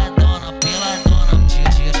 peladona, peladona.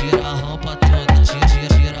 Tira a roupa toda,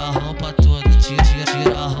 tira a roupa toda, tira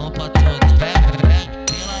a roupa toda. Vem,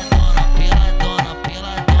 peladona, peladona,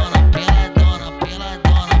 peladona, peladona, peladona,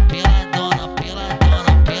 peladona, peladona,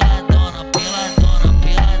 peladona, peladona,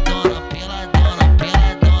 peladona, peladona,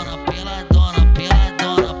 peladona, peladona,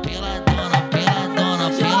 peladona, peladona, peladona,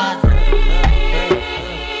 peladona.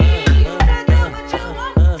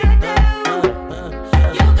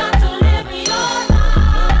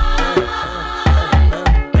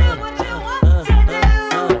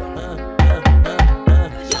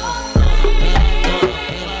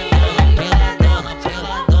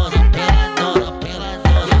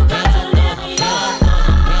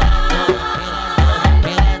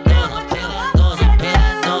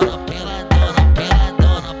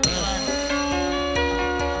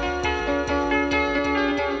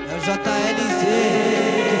 É o JLZ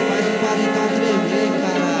que faz o paredão tremer,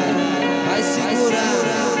 caralho. Vai segurar.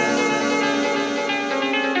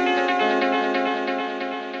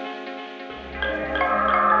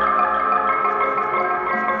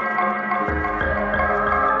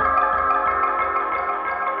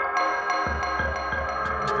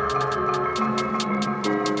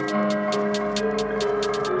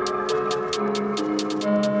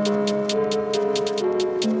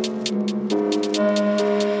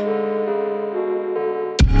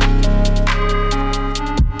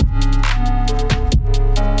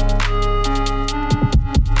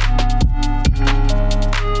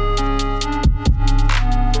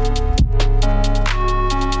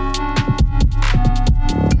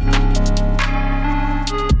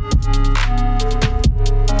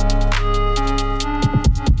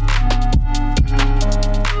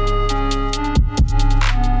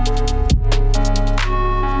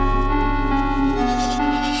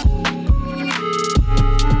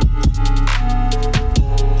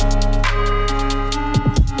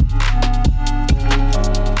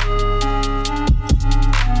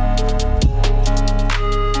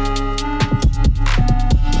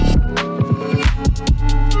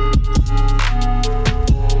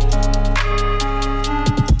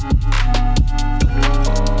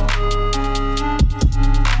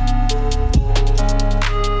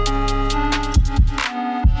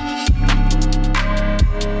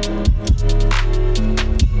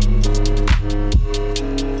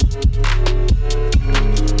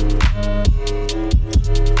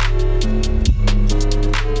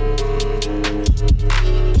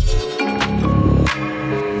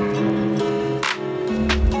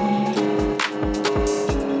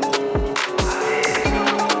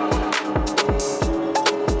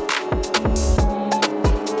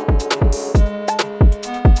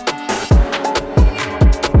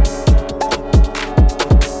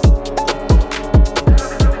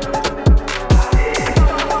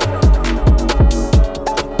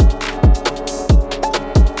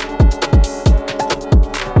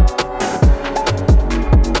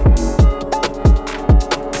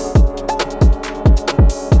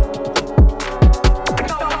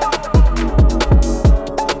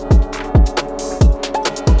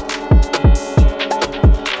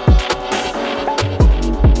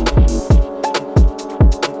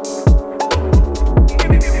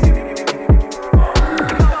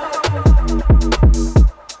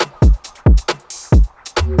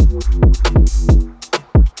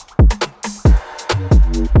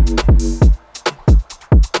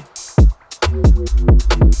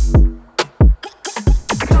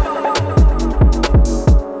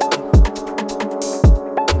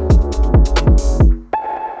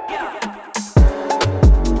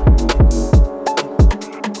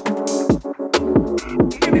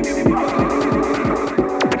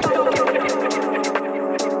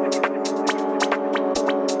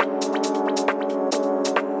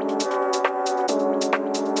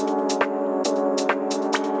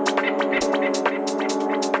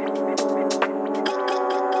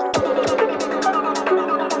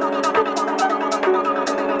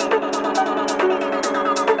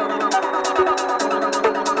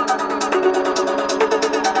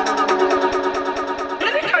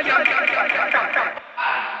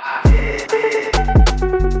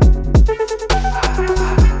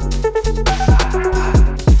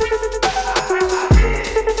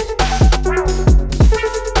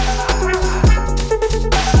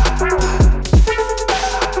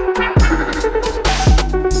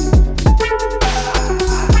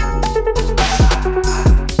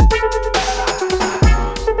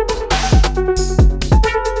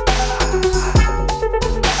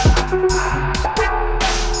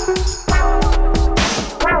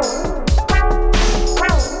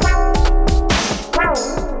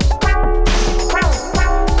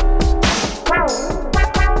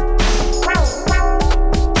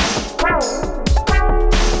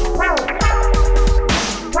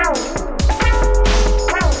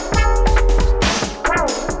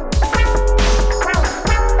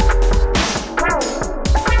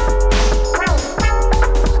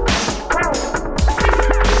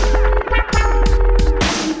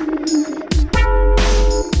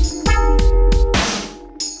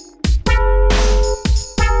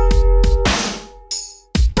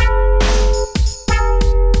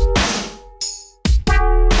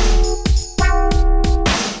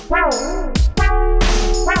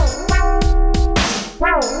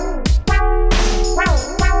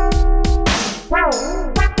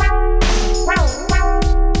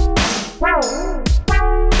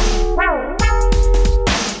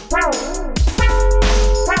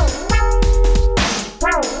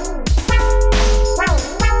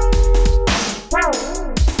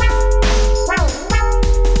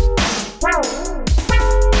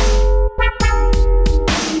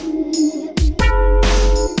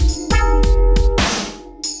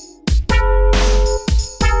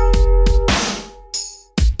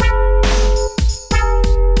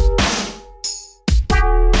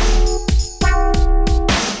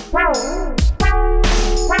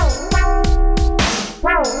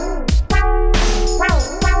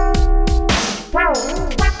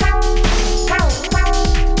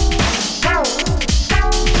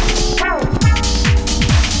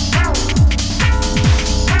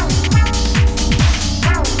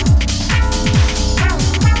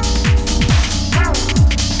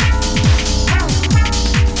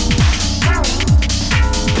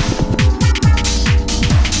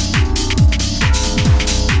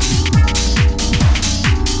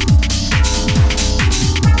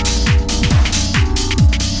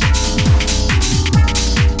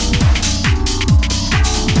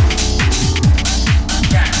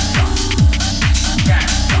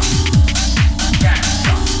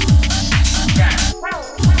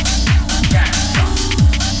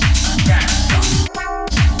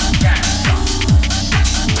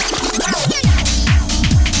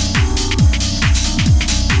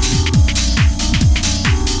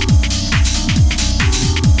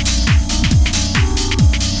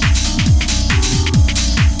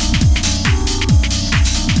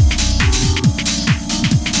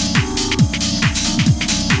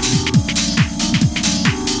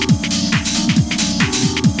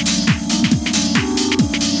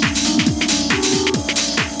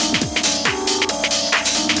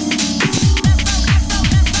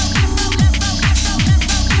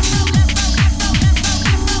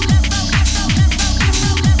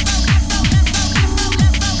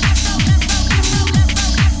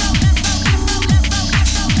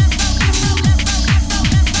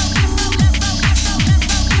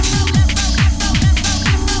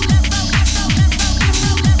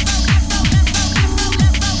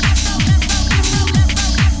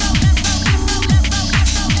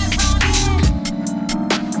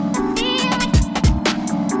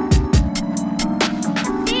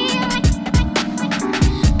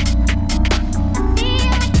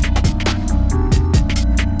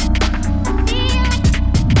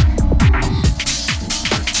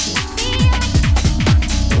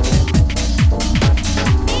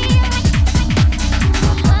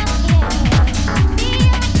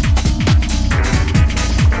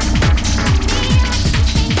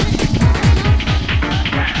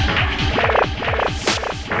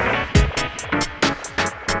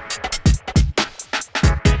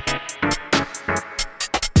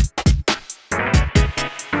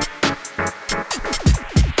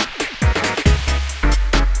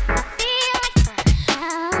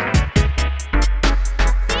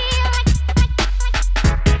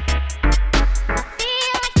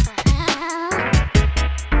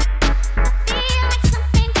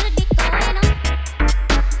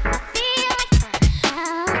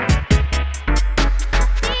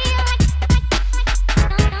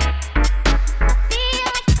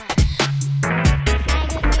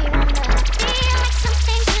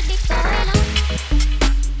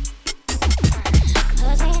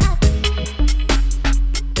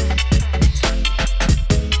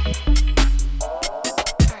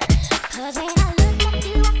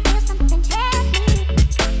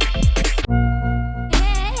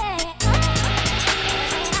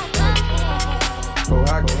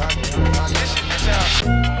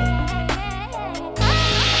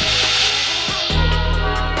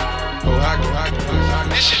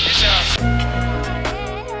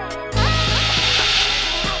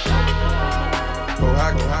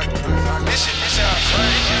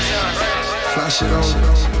 shit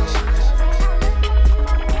on.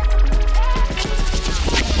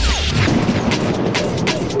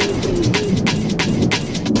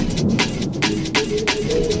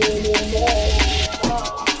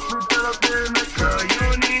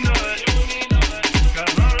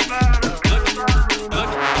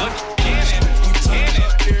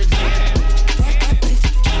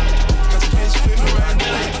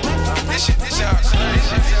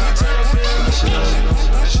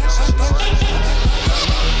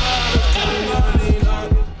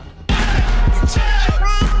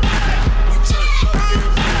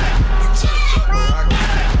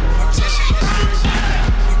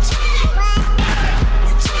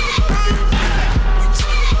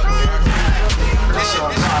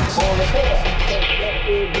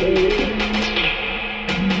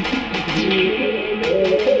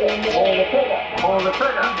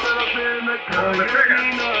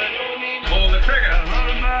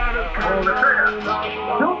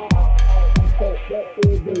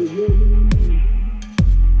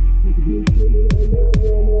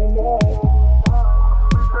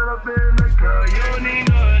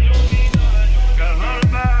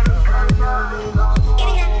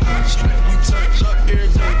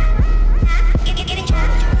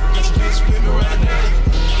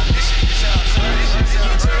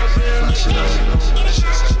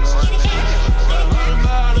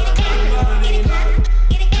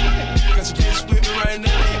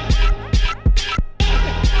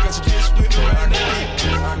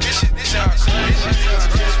 This out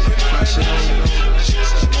crazy.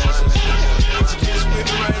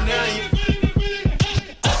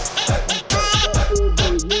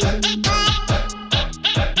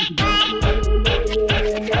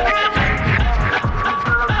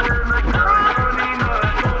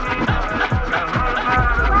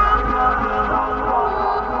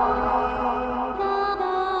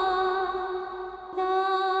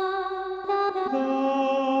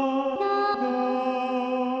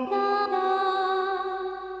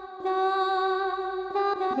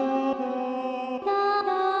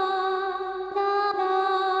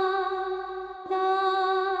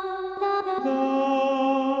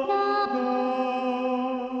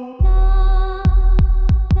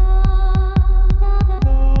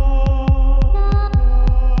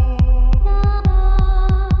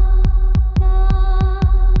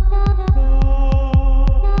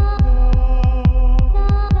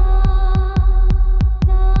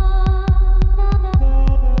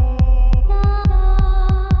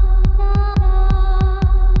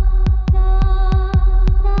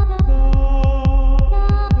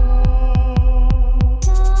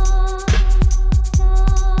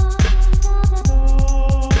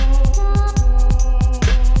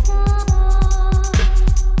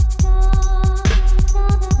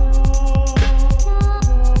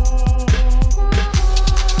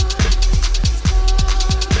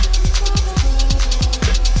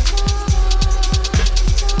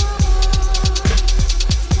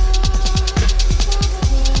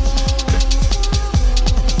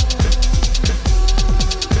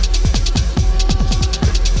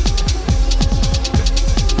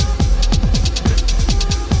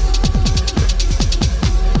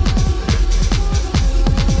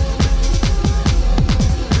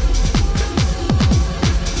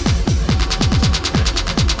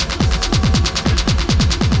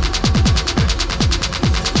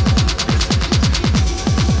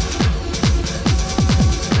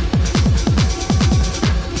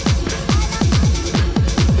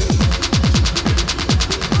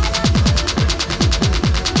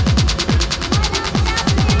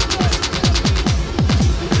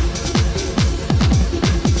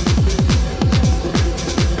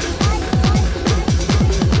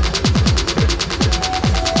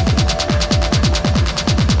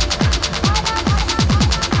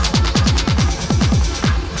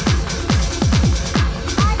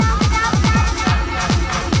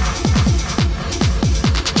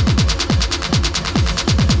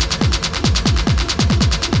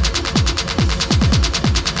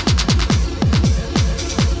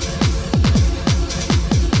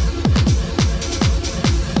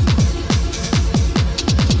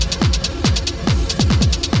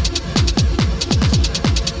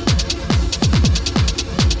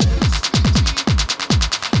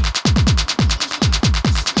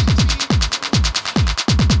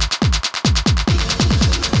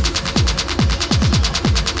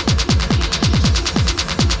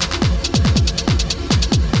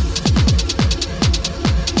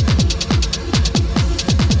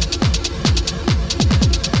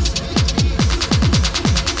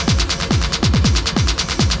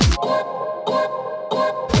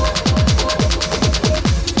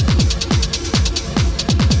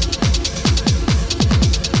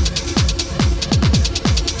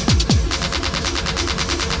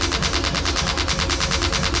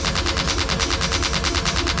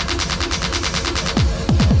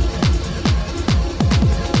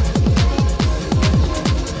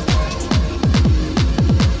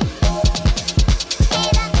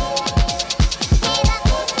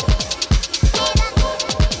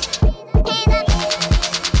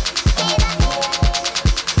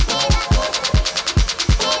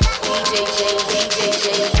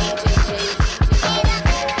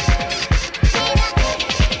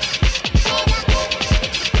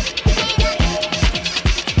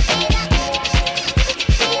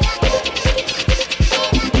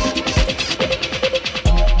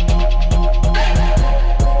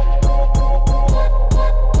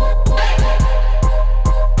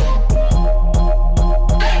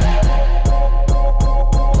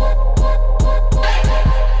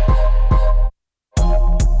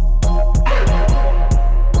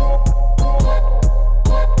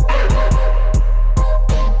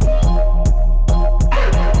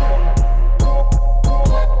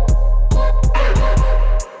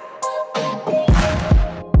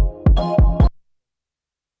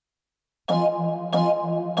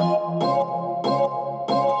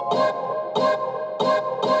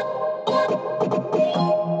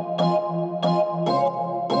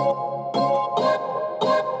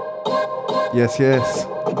 Yes, yes.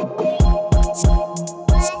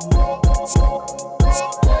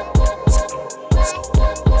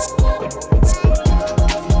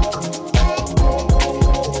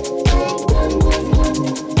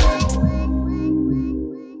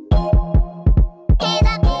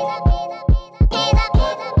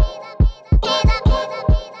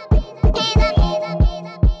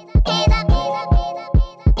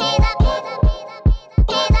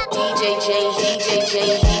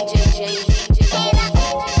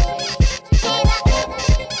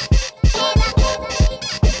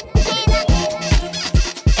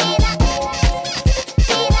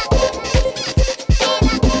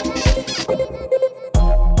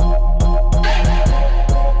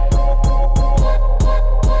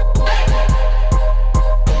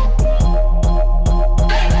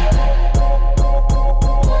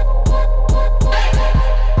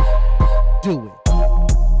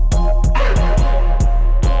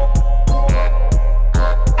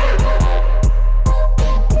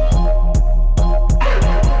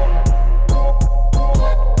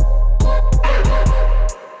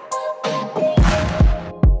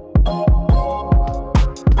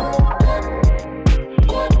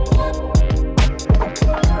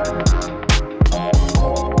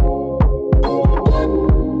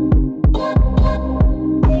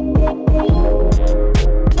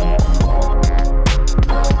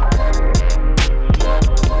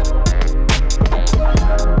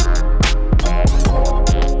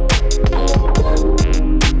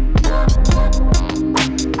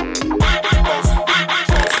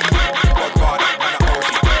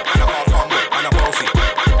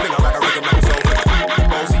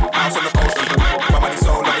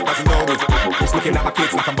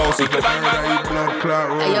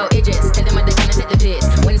 Hey yo, Idris, tell them what they gonna take the piss.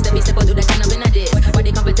 When it's the beast, step out, do that kind of in a dish.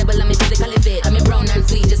 Body comfortable, I'm physically fit. I'm brown and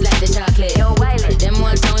sweet, just like the chocolate. Yo, Wiley, them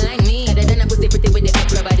all sound like me. Better than a pussy pretty with the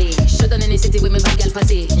upper body. Shut down in the city with me bad girl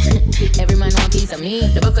pussy. Every man want piece of me.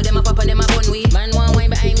 The buck of them a pop and them a bun weed. Man want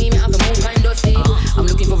wine behind me have to move kind dusty. I'm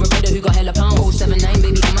looking for a brother who got hella pound. 079,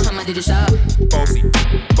 baby, I'm a hammer, did the shop. Bossy,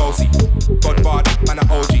 bossy, Godfather, man a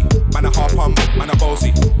OG, man a half humble, man a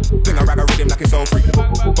bossy. Fling a rag a rhythm like it's all free.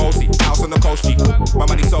 Bossy, house on the coast G. My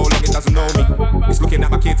money so long it doesn't know me. It's looking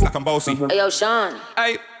at my kids like I'm bossy. Hey yo, Sean.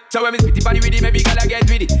 Hey, so when me spitty body with it, maybe gonna get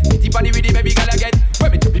with it. Spitty body with it, maybe gonna get.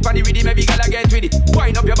 When me choppy body with it, maybe gonna get with it.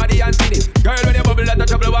 Wind up your body and spin it. Girl, when you bubble at the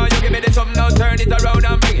trouble, why you give me this something now? Turn it around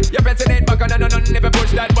and bring it. You're pressing it back on and on. Never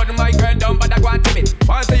push that button, my girl down, but I want timid.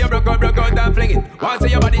 Once you broke out and fling it.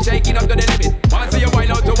 Once your body shaking up to the limit. Once you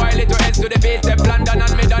wild out to wild it to ends to the base. Step London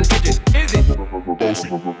and mid and Egypt. Is it? Bossy,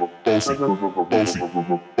 bossy, bossy,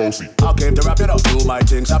 bossy. I came to rap it up, do my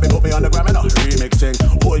thing. Sabi put me on the gram and a remix thing.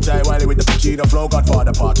 Hold tight Wiley with the Pacino flow.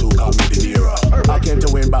 Godfather part 2, call me the Nero. I came to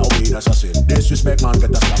win, battle be an assassin. Disrespect man,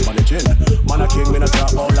 get the slap on the chin. Man a king, man a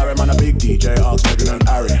trap, oh Larry, man a big DJ, Ox, Megan and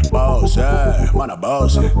Harry. Boss, man a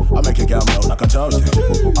bossy. I make a girl melt like a toasty.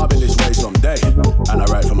 I've been this way someday, and I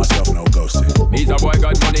write for myself, no ghosting. He's a boy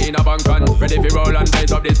got money in a bank on. Ready for roll and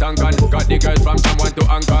blaze up this tank on. Got the girls from someone to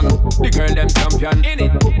Hong Kong. The girl them champion. In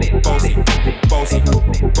it. Bossy, bossy,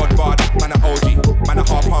 Godfather, man a OG, man a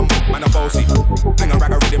half humble, man a bossy. Fling a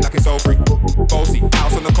rag a rhythm like it's all free. Bossy,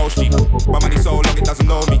 house on the coast G. My money so long it doesn't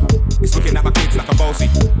know me. It's looking at my kids like I'm bossy.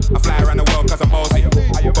 I fly around the world cause I'm bossy.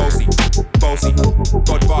 Bossy, bossy,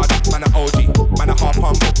 Godfather, man a OG, man a half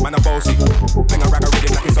humble, man a bossy. Fling a rag a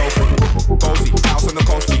rhythm like it's all free. Bossy, house on the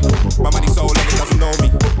coast G. My money so long it doesn't know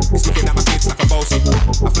me. It's looking at my kids like I'm bossy.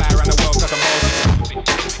 I fly around the world cause I'm bossy.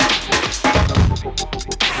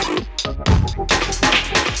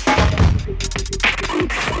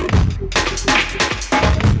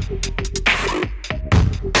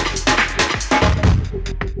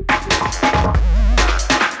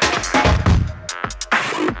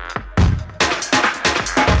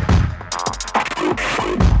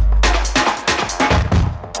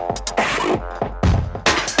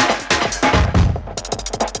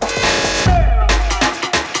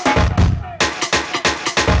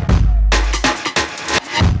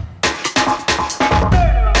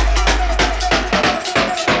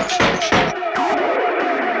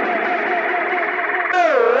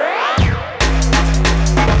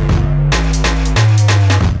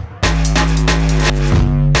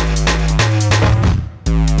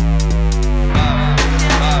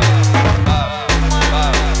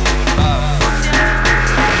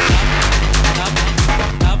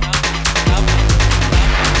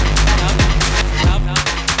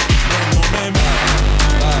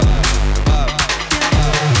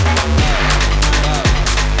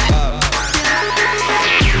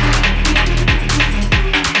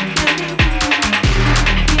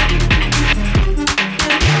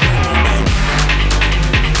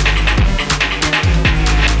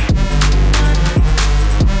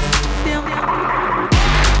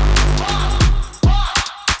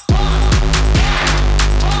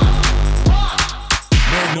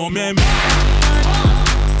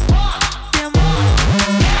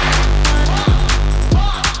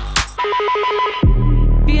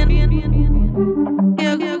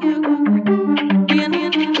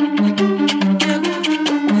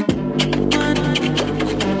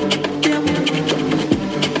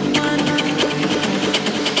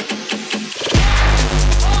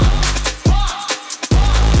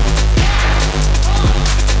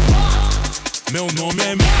 Meu nome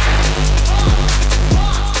é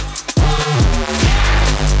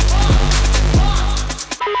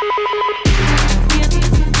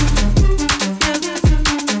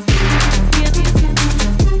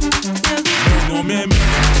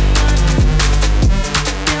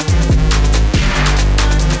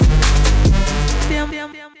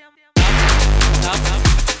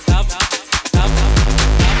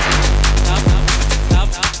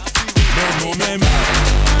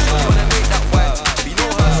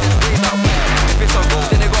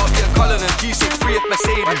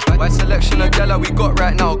My selection of gala we got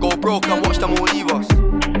right now, go broke and watch them all leave us.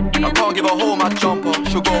 I can't give her home my jumper,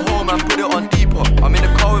 she'll go home and put it on deeper. I'm in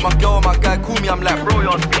the car with my girl, my guy call me, I'm like bro,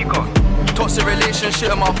 you're on speaker. Toxic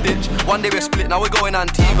relationship in my bitch, one day we're split, now we're going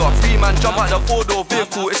Antigua. 3 man jump out the 4-door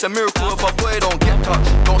vehicle, it's a miracle if a boy don't get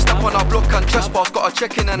touched. Don't step on our block and trespass, gotta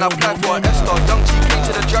check in and apply for an Esther. Young G came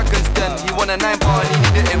to the Dragon's Den, he won a 9 pound, he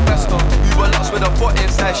needed investor. We were lost with a foot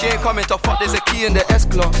inside, she ain't coming to fuck, there's a key in the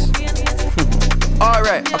S-Class.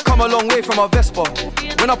 Alright, I come a long way from a Vespa.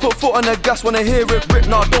 When I put foot on the gas, wanna hear it rip,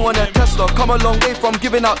 nah, don't want a Tesla. Come a long way from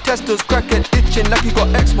giving out testers, crackhead itching like you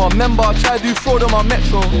got eczema. Remember, I tried to do fraud on my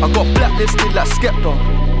metro. I got blacklisted like Skepta.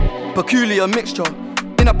 Peculiar mixture,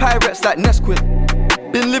 in a pirates like Nesquik.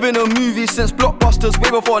 Been living a movie since Blockbusters,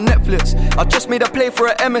 way before Netflix. I just made a play for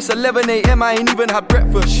a MS 11 AM, I ain't even had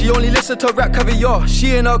breakfast. She only listened to rap caviar,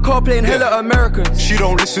 she in her car playing hella Americans. She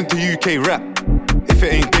don't listen to UK rap, if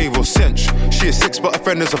it ain't Dave or Cinch. She a 6 but a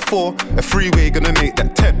friend is a 4, a 3-way gonna make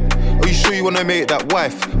that 10. Are you sure you wanna make that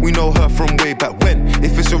wife? We know her from way back when.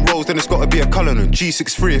 If it's a Rolls then it's gotta be a Cullinan,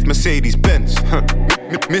 G63 if Mercedes Benz.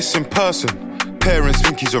 Missing person, parents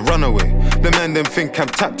think he's a runaway. The man them think I'm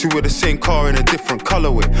tapped to with the same car in a different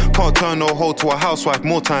colorway. Can't turn no hoe to a housewife,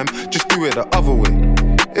 more time, just do it the other way.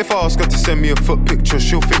 If I ask her to send me a foot picture,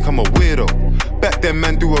 she'll think I'm a weirdo. Back then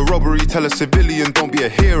man do a robbery, tell a civilian don't be a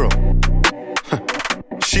hero.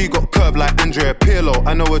 She got curved like Andrea Pirlo.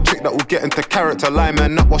 I know a chick that will get into character, lie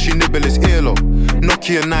man up while she nibble his earlobe.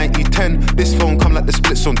 Nokia 9010, this phone come like the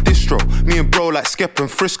splits on distro. Me and bro like Skep and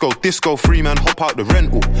Frisco, disco 3 man hop out the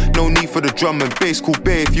rental. No need for the drum and bass, cool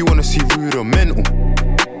bay if you wanna see rude or mental.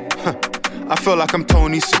 I feel like I'm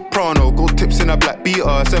Tony Soprano, gold tips in a black beater.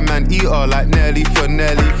 It's a man eater like Nelly for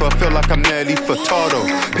feel like I'm Nelly Furtado.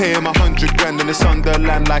 Pay him 100 grand in the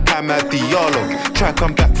Sunderland like I'm at Diallo. Try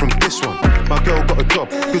come back from this one. My girl got a job,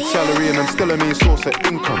 good salary, and I'm still a main source of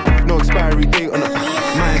income. No expiry date on it.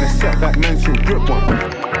 Mine a setback, man, she'll grip one.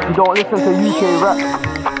 You don't listen to UK rap,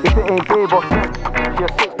 if it ain't Dave or Cinch. She a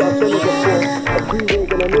 6 that fell in the 4, a 3-way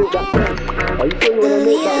gonna make that 10. Are you sure you wanna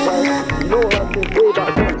make that right? You know her since way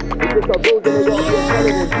back then. If it's a road, then it gotta be a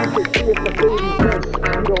Cullinan, G63 if Mercedes Benz.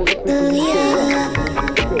 You don't listen to UK rap.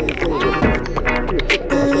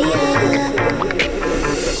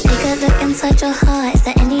 Take a look inside your heart, is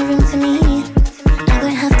there any room for me? I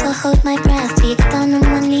won't have to hold my breath till you get down on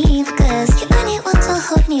one knee. Cause you only want to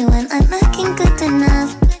hold me when I'm looking good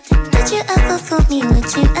enough. Did you ever fool me,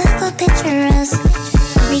 would you ever picture us?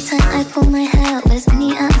 Every time I pull my hair out, was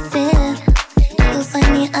only out of fear. You'll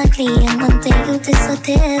find me ugly and one day you'll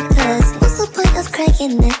disappear. Cause what's the point of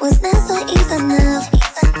crying, it was never even enough.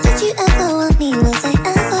 Did you ever want me, was I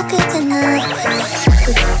ever good enough?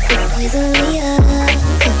 Good boys are real,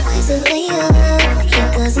 good boys are real. He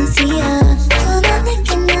doesn't see ya, you're not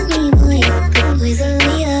looking at me, boy. Good boys are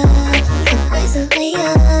real, good boys are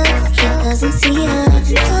real. He doesn't see ya,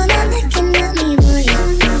 you're not looking at me, boy.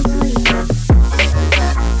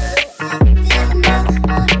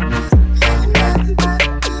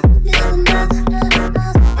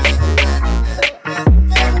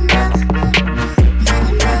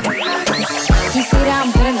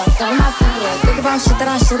 Shit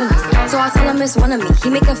that I shouldn't be. So I tell him it's one of me.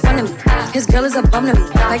 He making fun of me. His girl is a bum to me.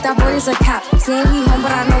 Like that boy is a cap. Saying he home,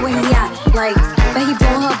 but I know where he at. Like, bet he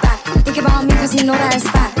blowing her back. Think about me cause he know that it's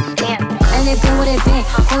fat. Damn. And it been what it been.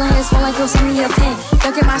 Pulling his phone like he'll send me a pin.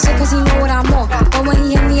 Ducking my shit cause he know what I'm on. But when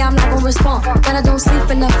he hit me, I'm not gonna respond. But I don't sleep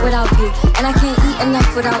enough without you. And I can't eat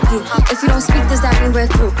enough without you. If you don't speak, does that mean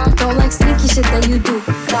we're through? Don't like sneaky shit that you do.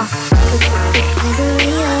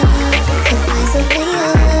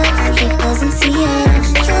 He doesn't see ya,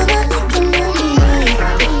 you're not looking at me, boy.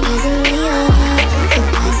 Good boys are real, good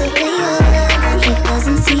boys are real. He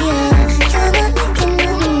doesn't see ya, you're not looking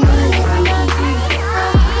at me,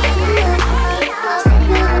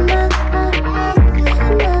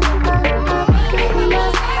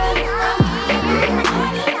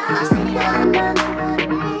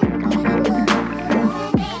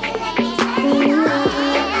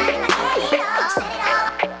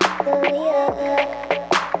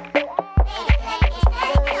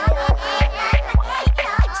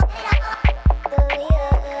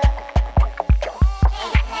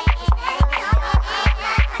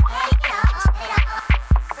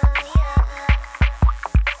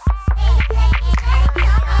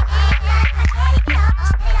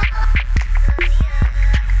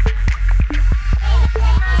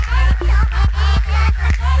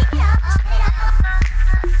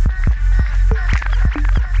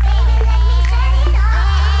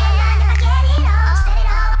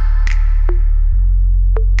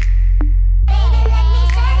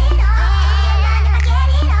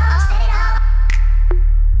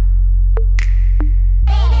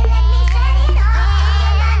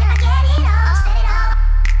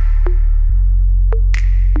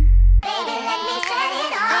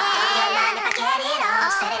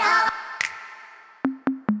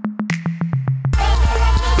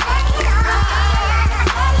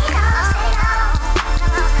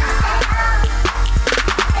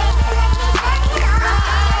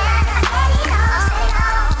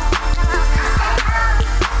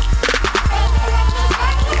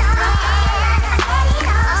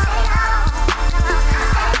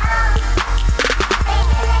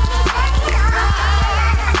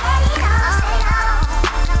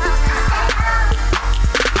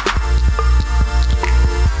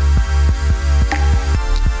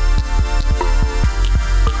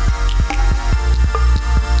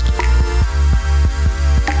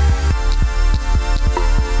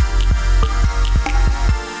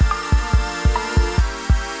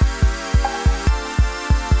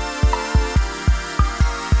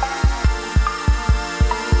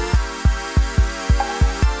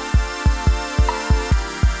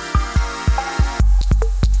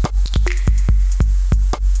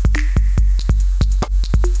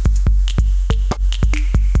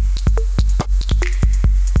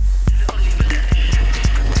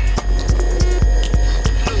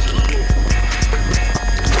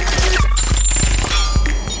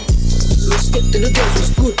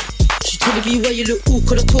 you look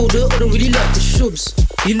awkward, I told her I don't really like the shubs.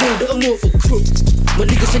 You know that I'm more of a crook. My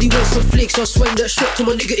nigga said he wants some flakes, so I swang that shot to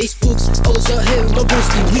my nigga Ace Books. I was out here with my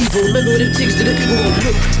broski Weevil. Remember when them things didn't people won't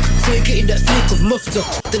look. So you're getting that flake of Mufta,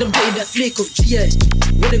 then I'm getting that flake of GI.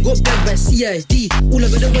 When I got bagged by CID, all of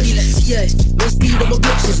the money like TI. My speed on my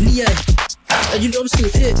blocks was knee. And you know I'm still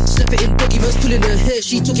here. Slap it in doggy, man's pulling her hair.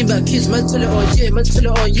 She talking about kids, man tell her oh yeah, man tell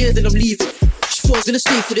her oh yeah, then I'm leaving. She thought I was gonna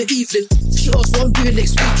stay for the evening. She asked what I'm doing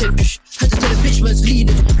next weekend. Had to tell the bitch man's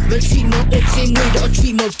leaning. Man treat my up same way that I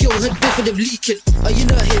treat my girl. Had both of them leaking. Are you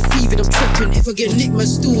not here thieving? I'm trapping. If I get nicked, man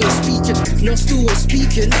still ain't speaking. No, still ain't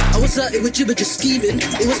speaking. I was out here with Jibber just scheming.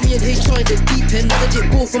 It was me and H trying to deep end. Now I did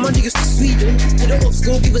both from my niggas to Sweden. To the ops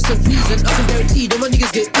gon' give us a reason. I can guarantee that my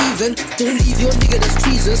niggas get even. Don't leave your nigga, that's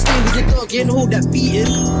treason. Stay with your dog and hold that beating.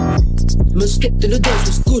 Man stepped in the dance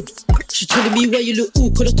was good. She telling me why you look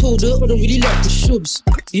awkward. I told her I don't really like the shubs.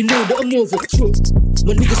 You know that I'm more of a crook.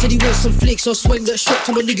 My nigga said he wants some flakes, so I swang that shot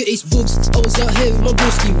to my nigga Ace Books. I was out here with my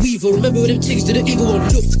broski Weevil. Remember when them things didn't even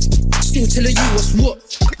want look. Still telling you what's what.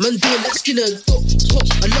 Man doing that skinner and top.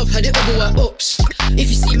 I love how they other white ops. If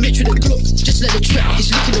you see Mitch with a Glock, just like the trap,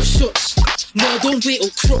 he's licking off shots. No, don't wait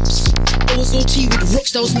on crops. I was OT with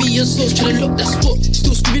rocks, that was me and Sauce trying to lock that spot.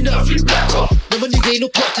 Still screaming out, rapper. Now my nigga ain't no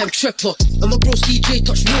part-time trapper. And my bro CJ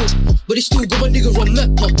touch road, but he still got my nigga on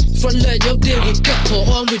mapper. Front line, I'm there with Gapper.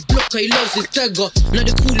 Arm with Blocker, he loves his dagger. Now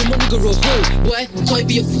they calling my nigga a hoe. Why? Can't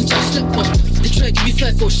be a full-time slapper. They try to give me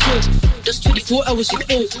 5 for show. That's 24 hours you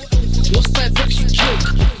owe. What's 5 bucks you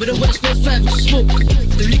joke? But I wanna spend 5 and smoke.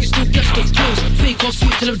 The niggas still blast off clothes. Fake off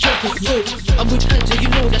suit till I'm drunk off road. I'm with Angel, you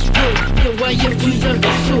know that's bro. Yeah, why you have to learn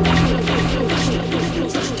that flow?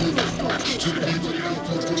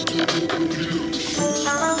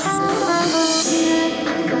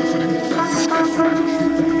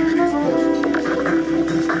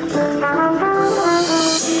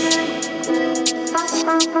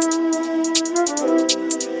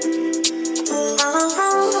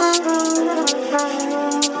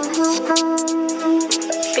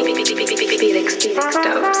 Felix, dope.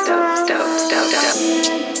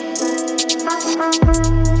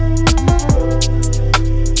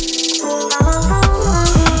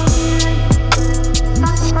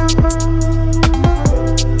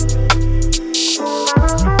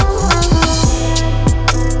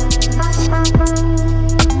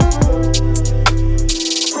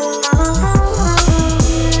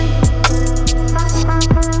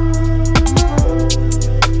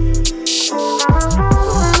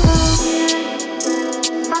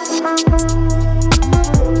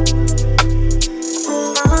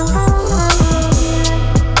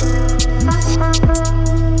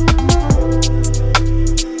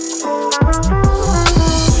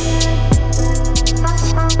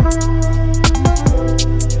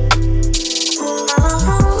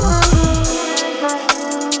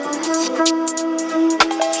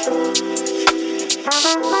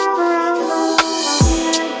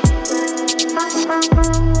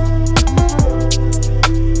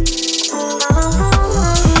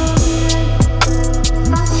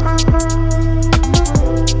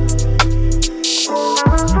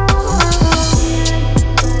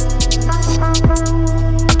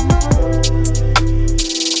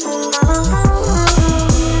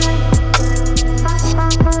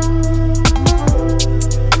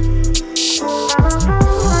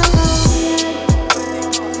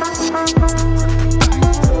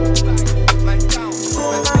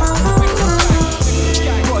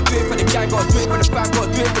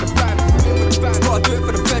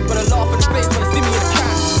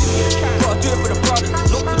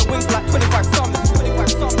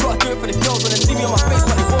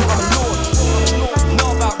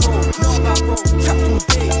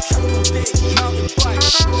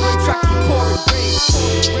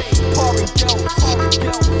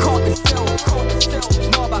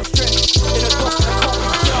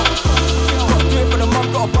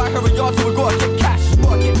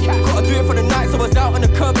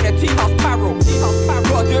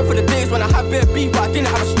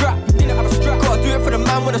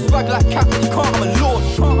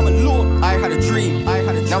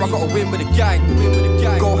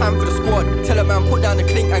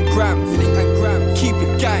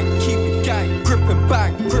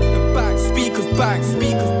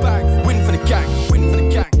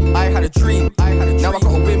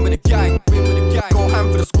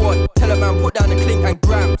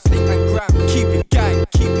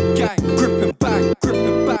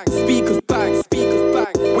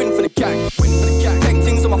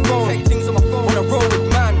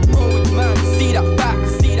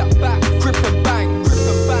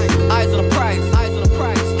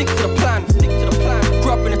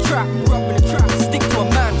 Grub in the trap,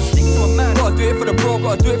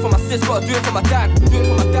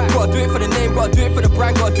 Gotta do it for the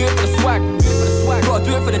brand, gotta do it for the swag. Gotta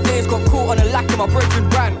do it for the days got caught on a lack of my brethren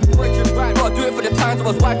ran. Gotta do it for the times I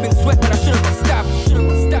was wiping sweat when I should've got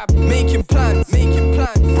stabbed. Making plans, breaking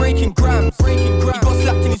grams. He got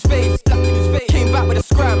slapped in his face. Came back with a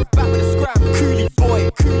scram. Coolie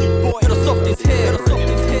boy, you're the softest here.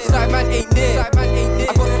 Side man ain't near. I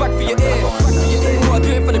got swag for your ear. Gotta do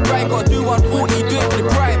it for the grind, gotta do 140, do it for the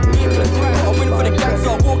grind. Gotta win for the gang,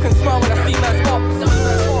 so I walk and smile when I see man's up.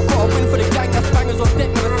 Gotta win for the gang, that's bangers on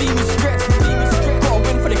deck when I see me stress. Gotta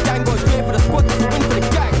win for the gang, gotta do it for the squad, that's a win for the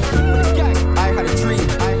gang. I had a dream,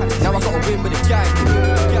 now I gotta win with the gang.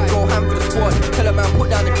 Go ham for the squad, tell a man put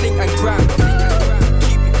down the clink and grab.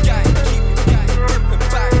 Keep it gang, grip and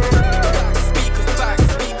bang. Speakers back,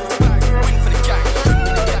 win for the gang.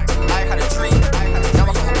 I had a dream, now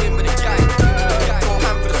I gotta win with the gang. Go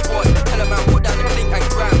ham for the squad, tell a man put down the clink and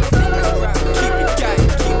grab. Keep it gang,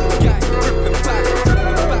 grip and bang.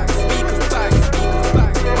 Speakers back,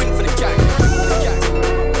 win for the gang.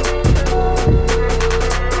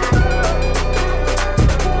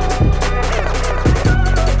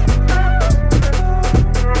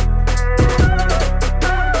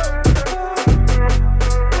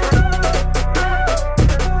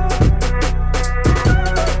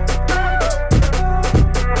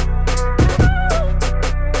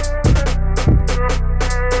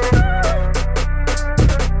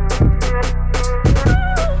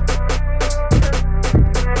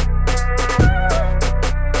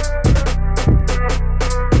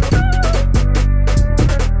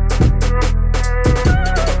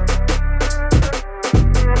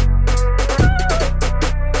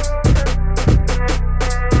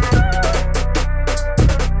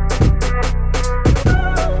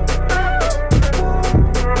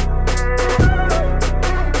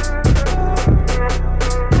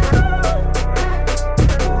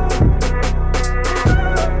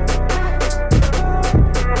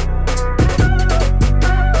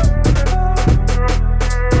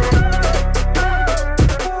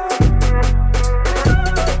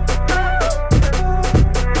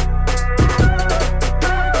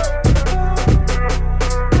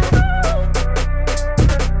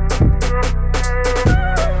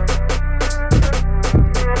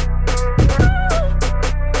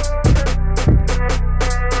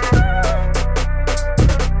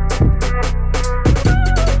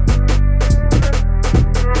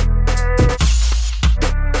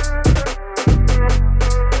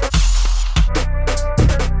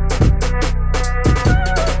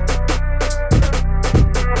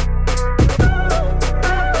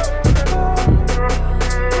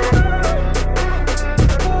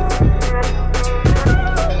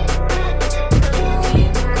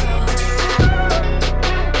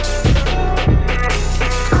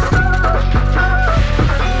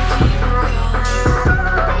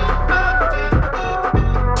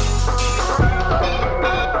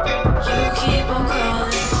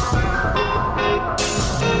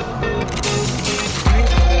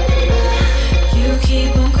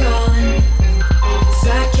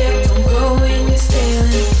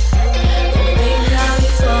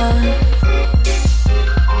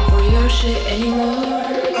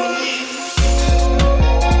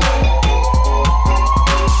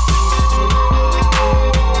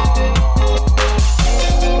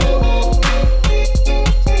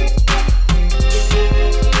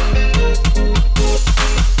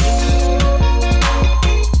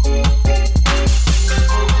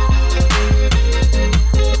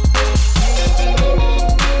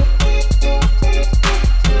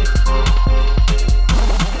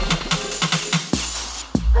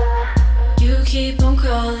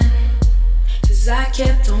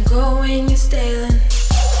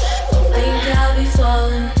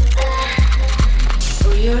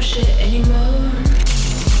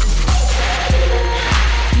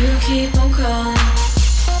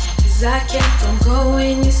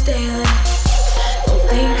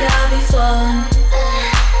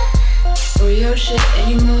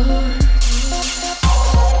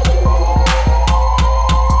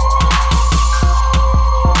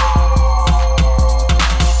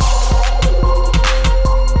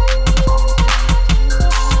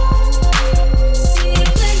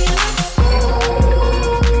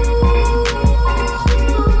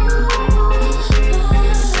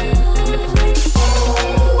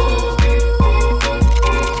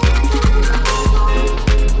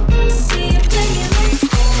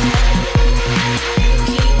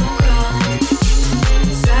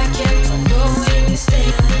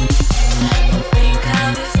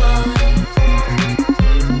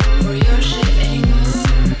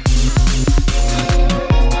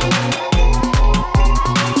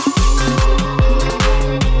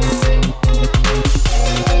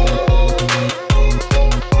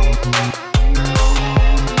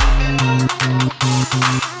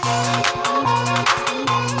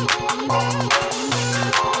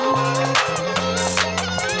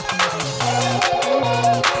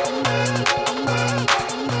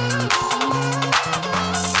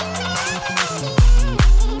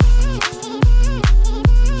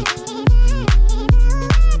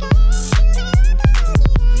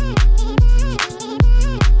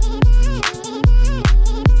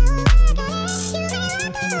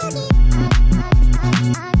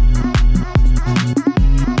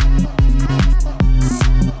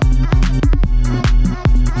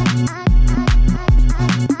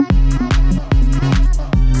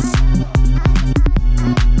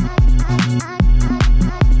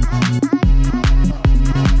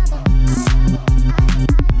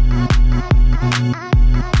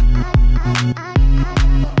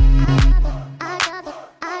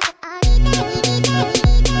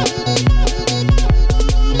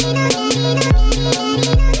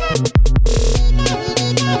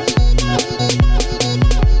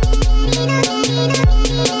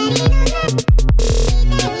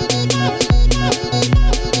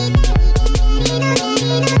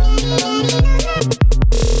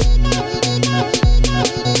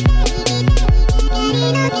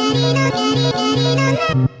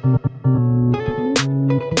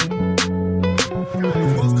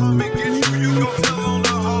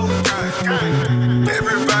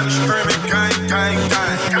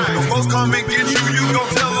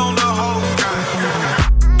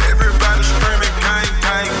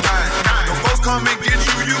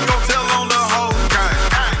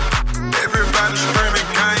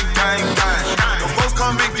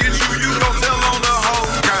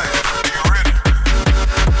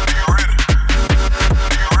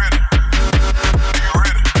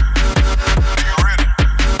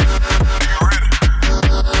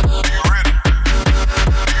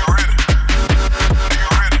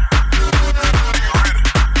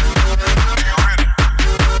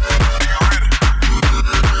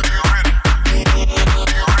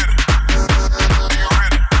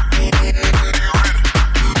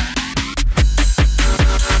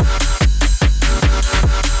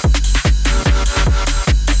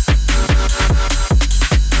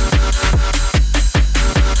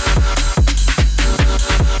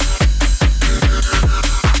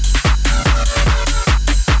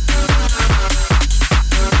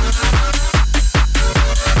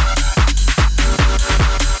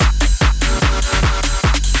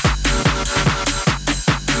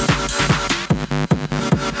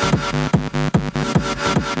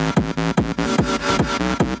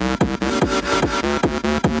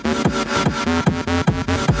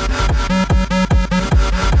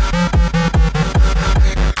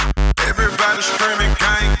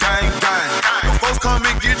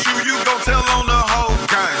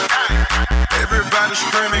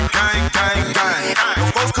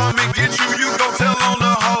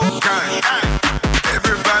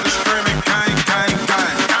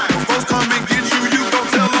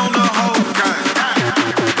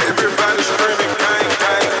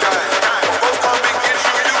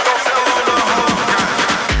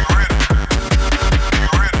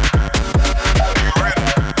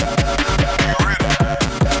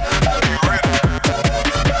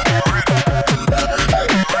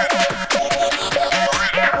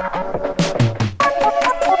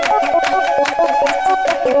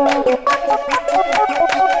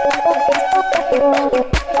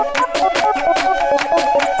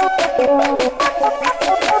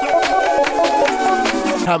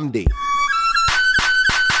 Camdy.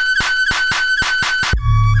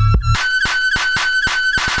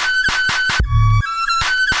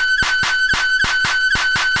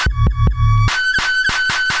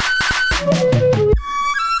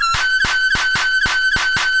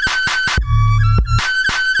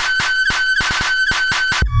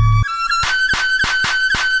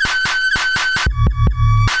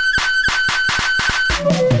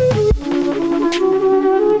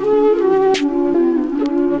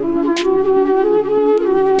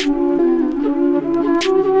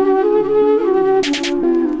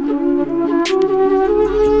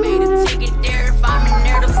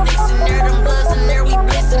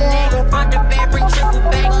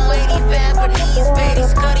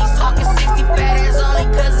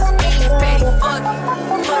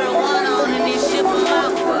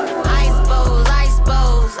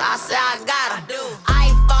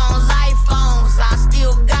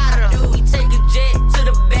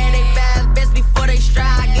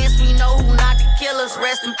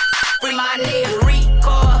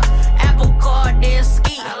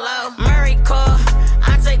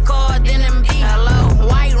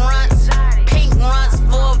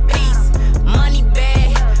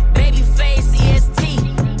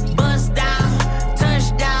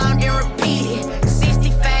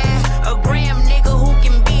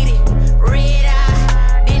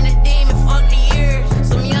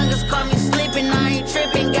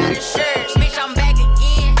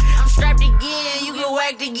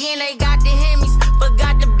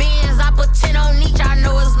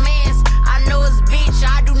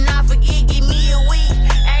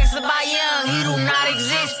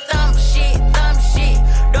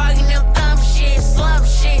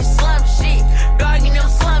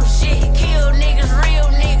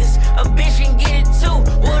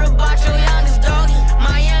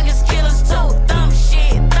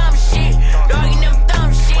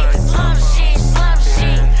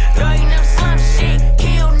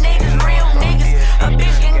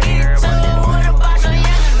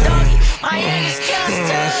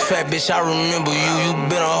 I remember you, you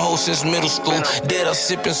been a hoe since middle school. Dead up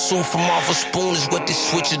sipping soup from off a spoon is what this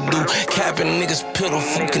switcher do. Capping niggas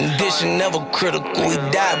pitiful, condition never critical. He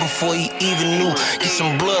died before he even knew. Get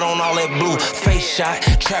some blood on all that blue. Face shot,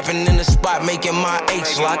 trapping in the spot, making my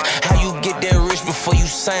H-lock. How you get that rich before you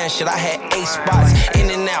sign shit? I had 8 spots, in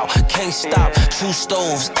and out, can't stop. 2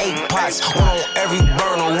 stoves, 8 pots, one on every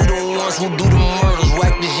burner. We the ones who do the murders.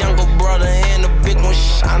 Whack this younger brother and the big one,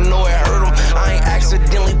 I know it hurt him. I ain't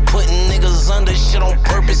accidentally putting niggas under shit on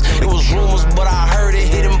purpose. It was rumors, but I heard it.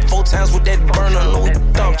 Hit him 4 times with that burner. No, we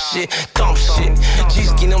dump shit, dump shit.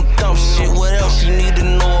 G's getting them dump shit. What else you need to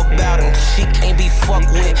know about him? She can't be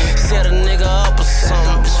fucked with. Set a nigga up or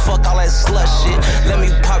something. Just fuck all that slut shit. Let me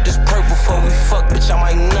pop this perk before we fuck, bitch. I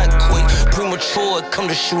might nut quick. Premature, come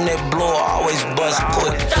to shooting that blower. Always buzz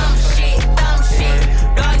quick. Dump shit, dump shit.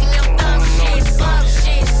 Dogging them dump shit. Slump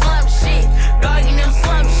shit, slump shit. Dogging them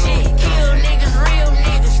slump shit. Kill niggas, real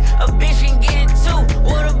niggas. A bitch can get it too.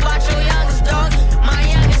 What about your youngest doggy? My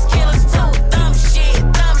youngest killers too. Dumb shit,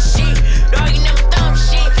 dumb shit. Dogging them dumb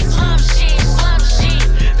shit. Slump shit, slump shit.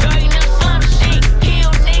 Dogging them slump shit.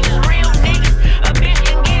 Kill niggas, real niggas. A bitch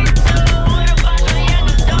can get it too. What about your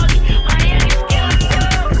youngest doggy? My youngest killers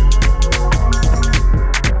too.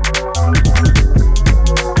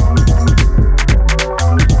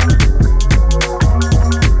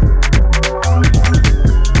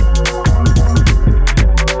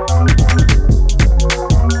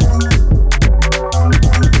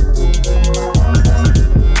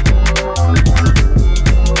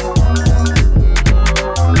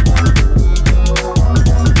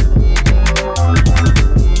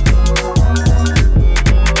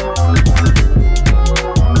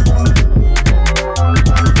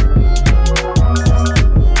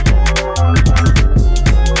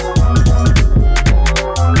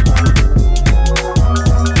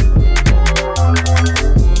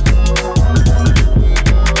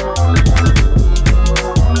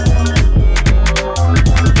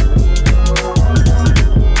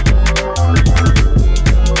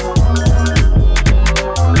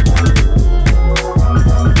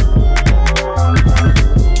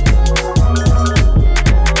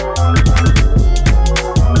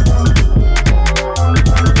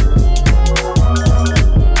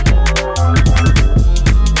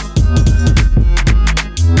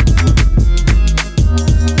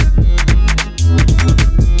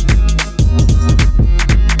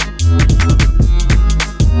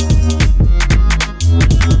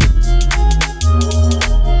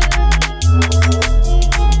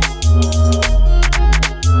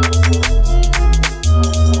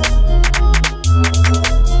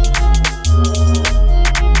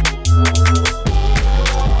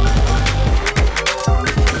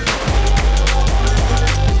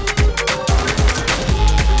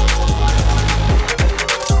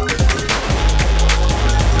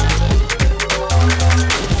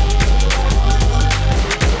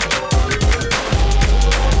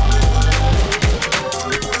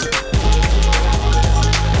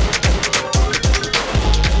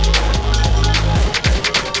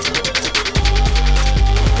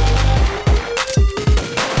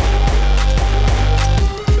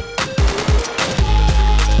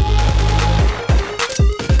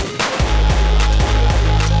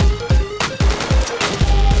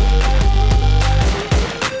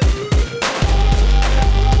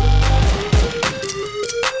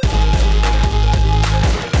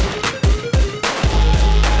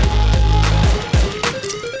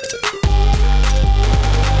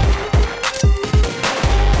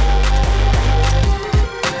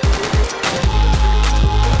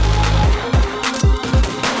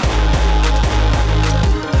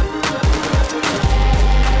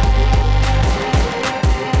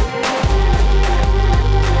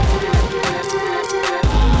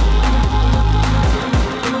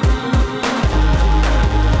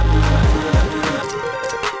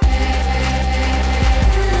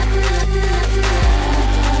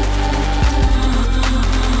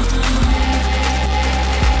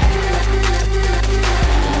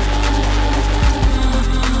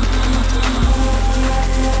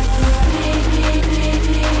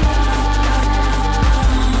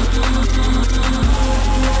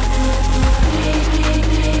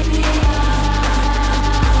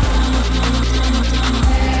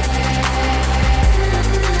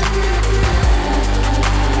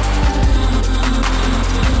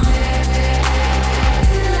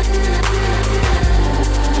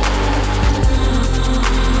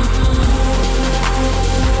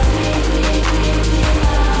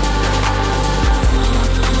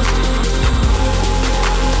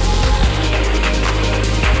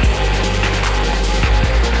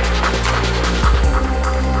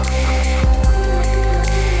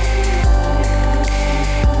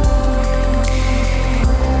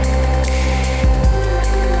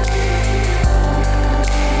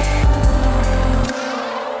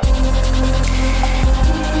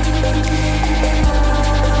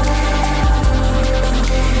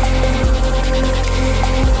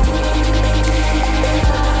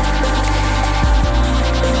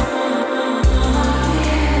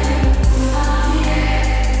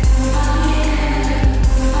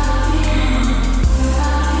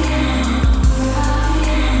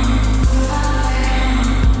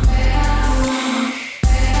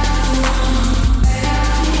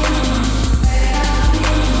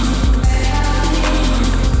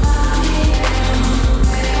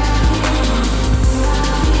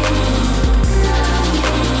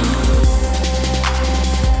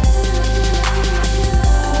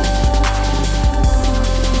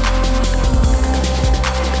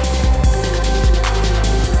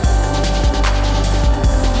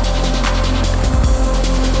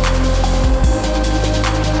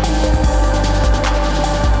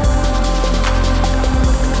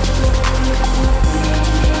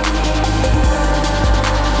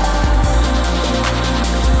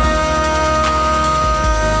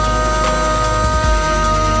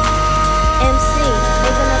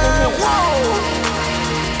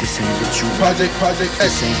 you want. This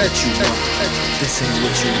ain't what you want. This ain't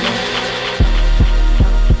what you want.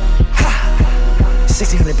 Ha!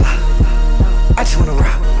 1600 block. I just wanna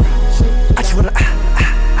rock. I just wanna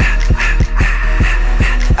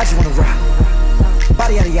I just wanna rock.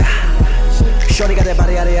 Body out of ya. Shorty got that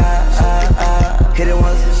body out of ya. Hit it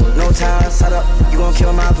once, no time. Side up, you gon'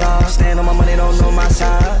 kill my vibe. Stand on my money, don't know my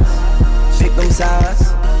size. Pick them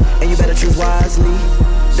sides, and you better choose wisely.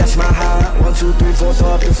 That's my high. 1, 2, 3, 4, throw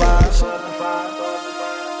up to 5.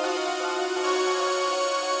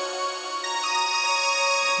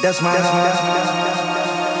 That's my high.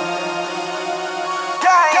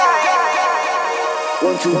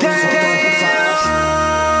 1, 2, 3, 4, throw up to 5.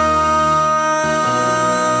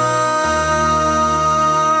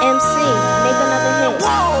 MC, make another hit.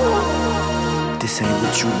 This ain't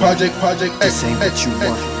what you want. This ain't what you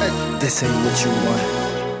want. This ain't what you want.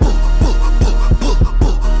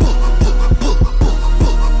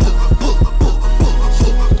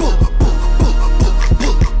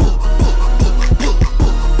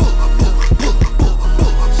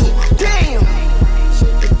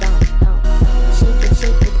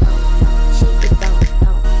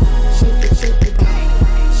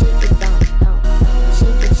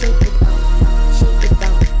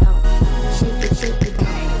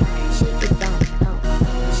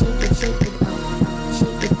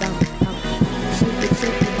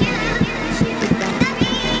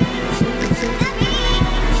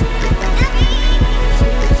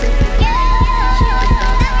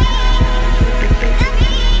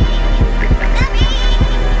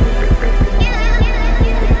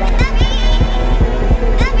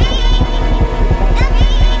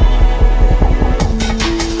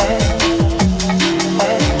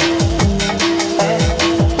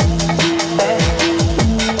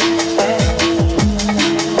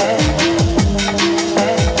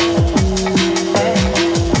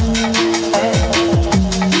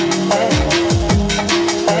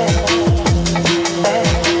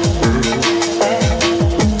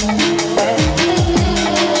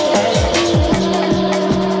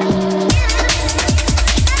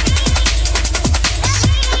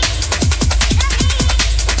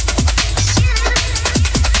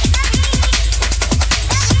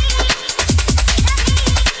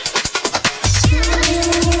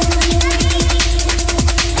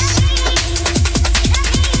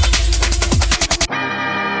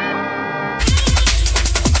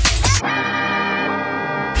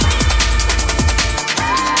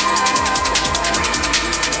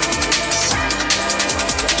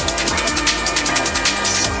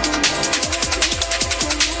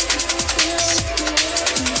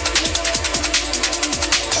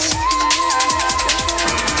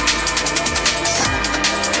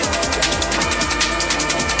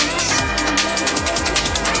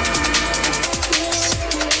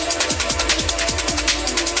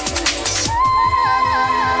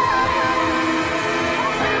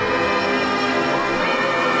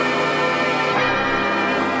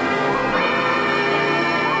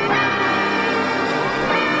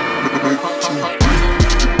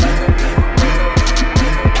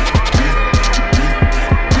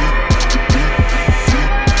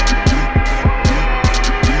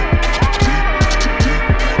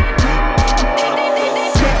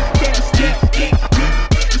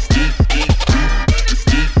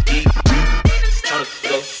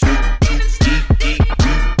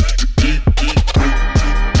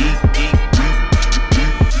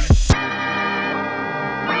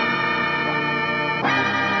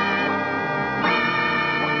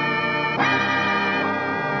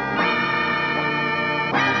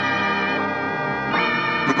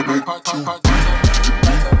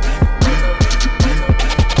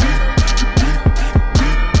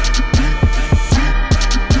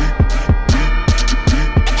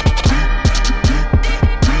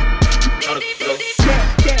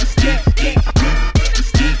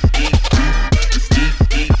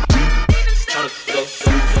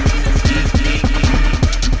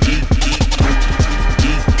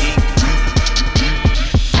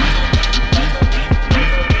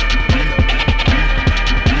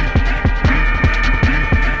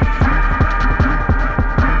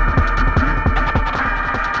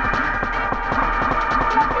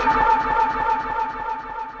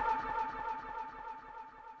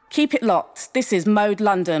 Keep it locked. This is Mode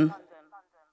London.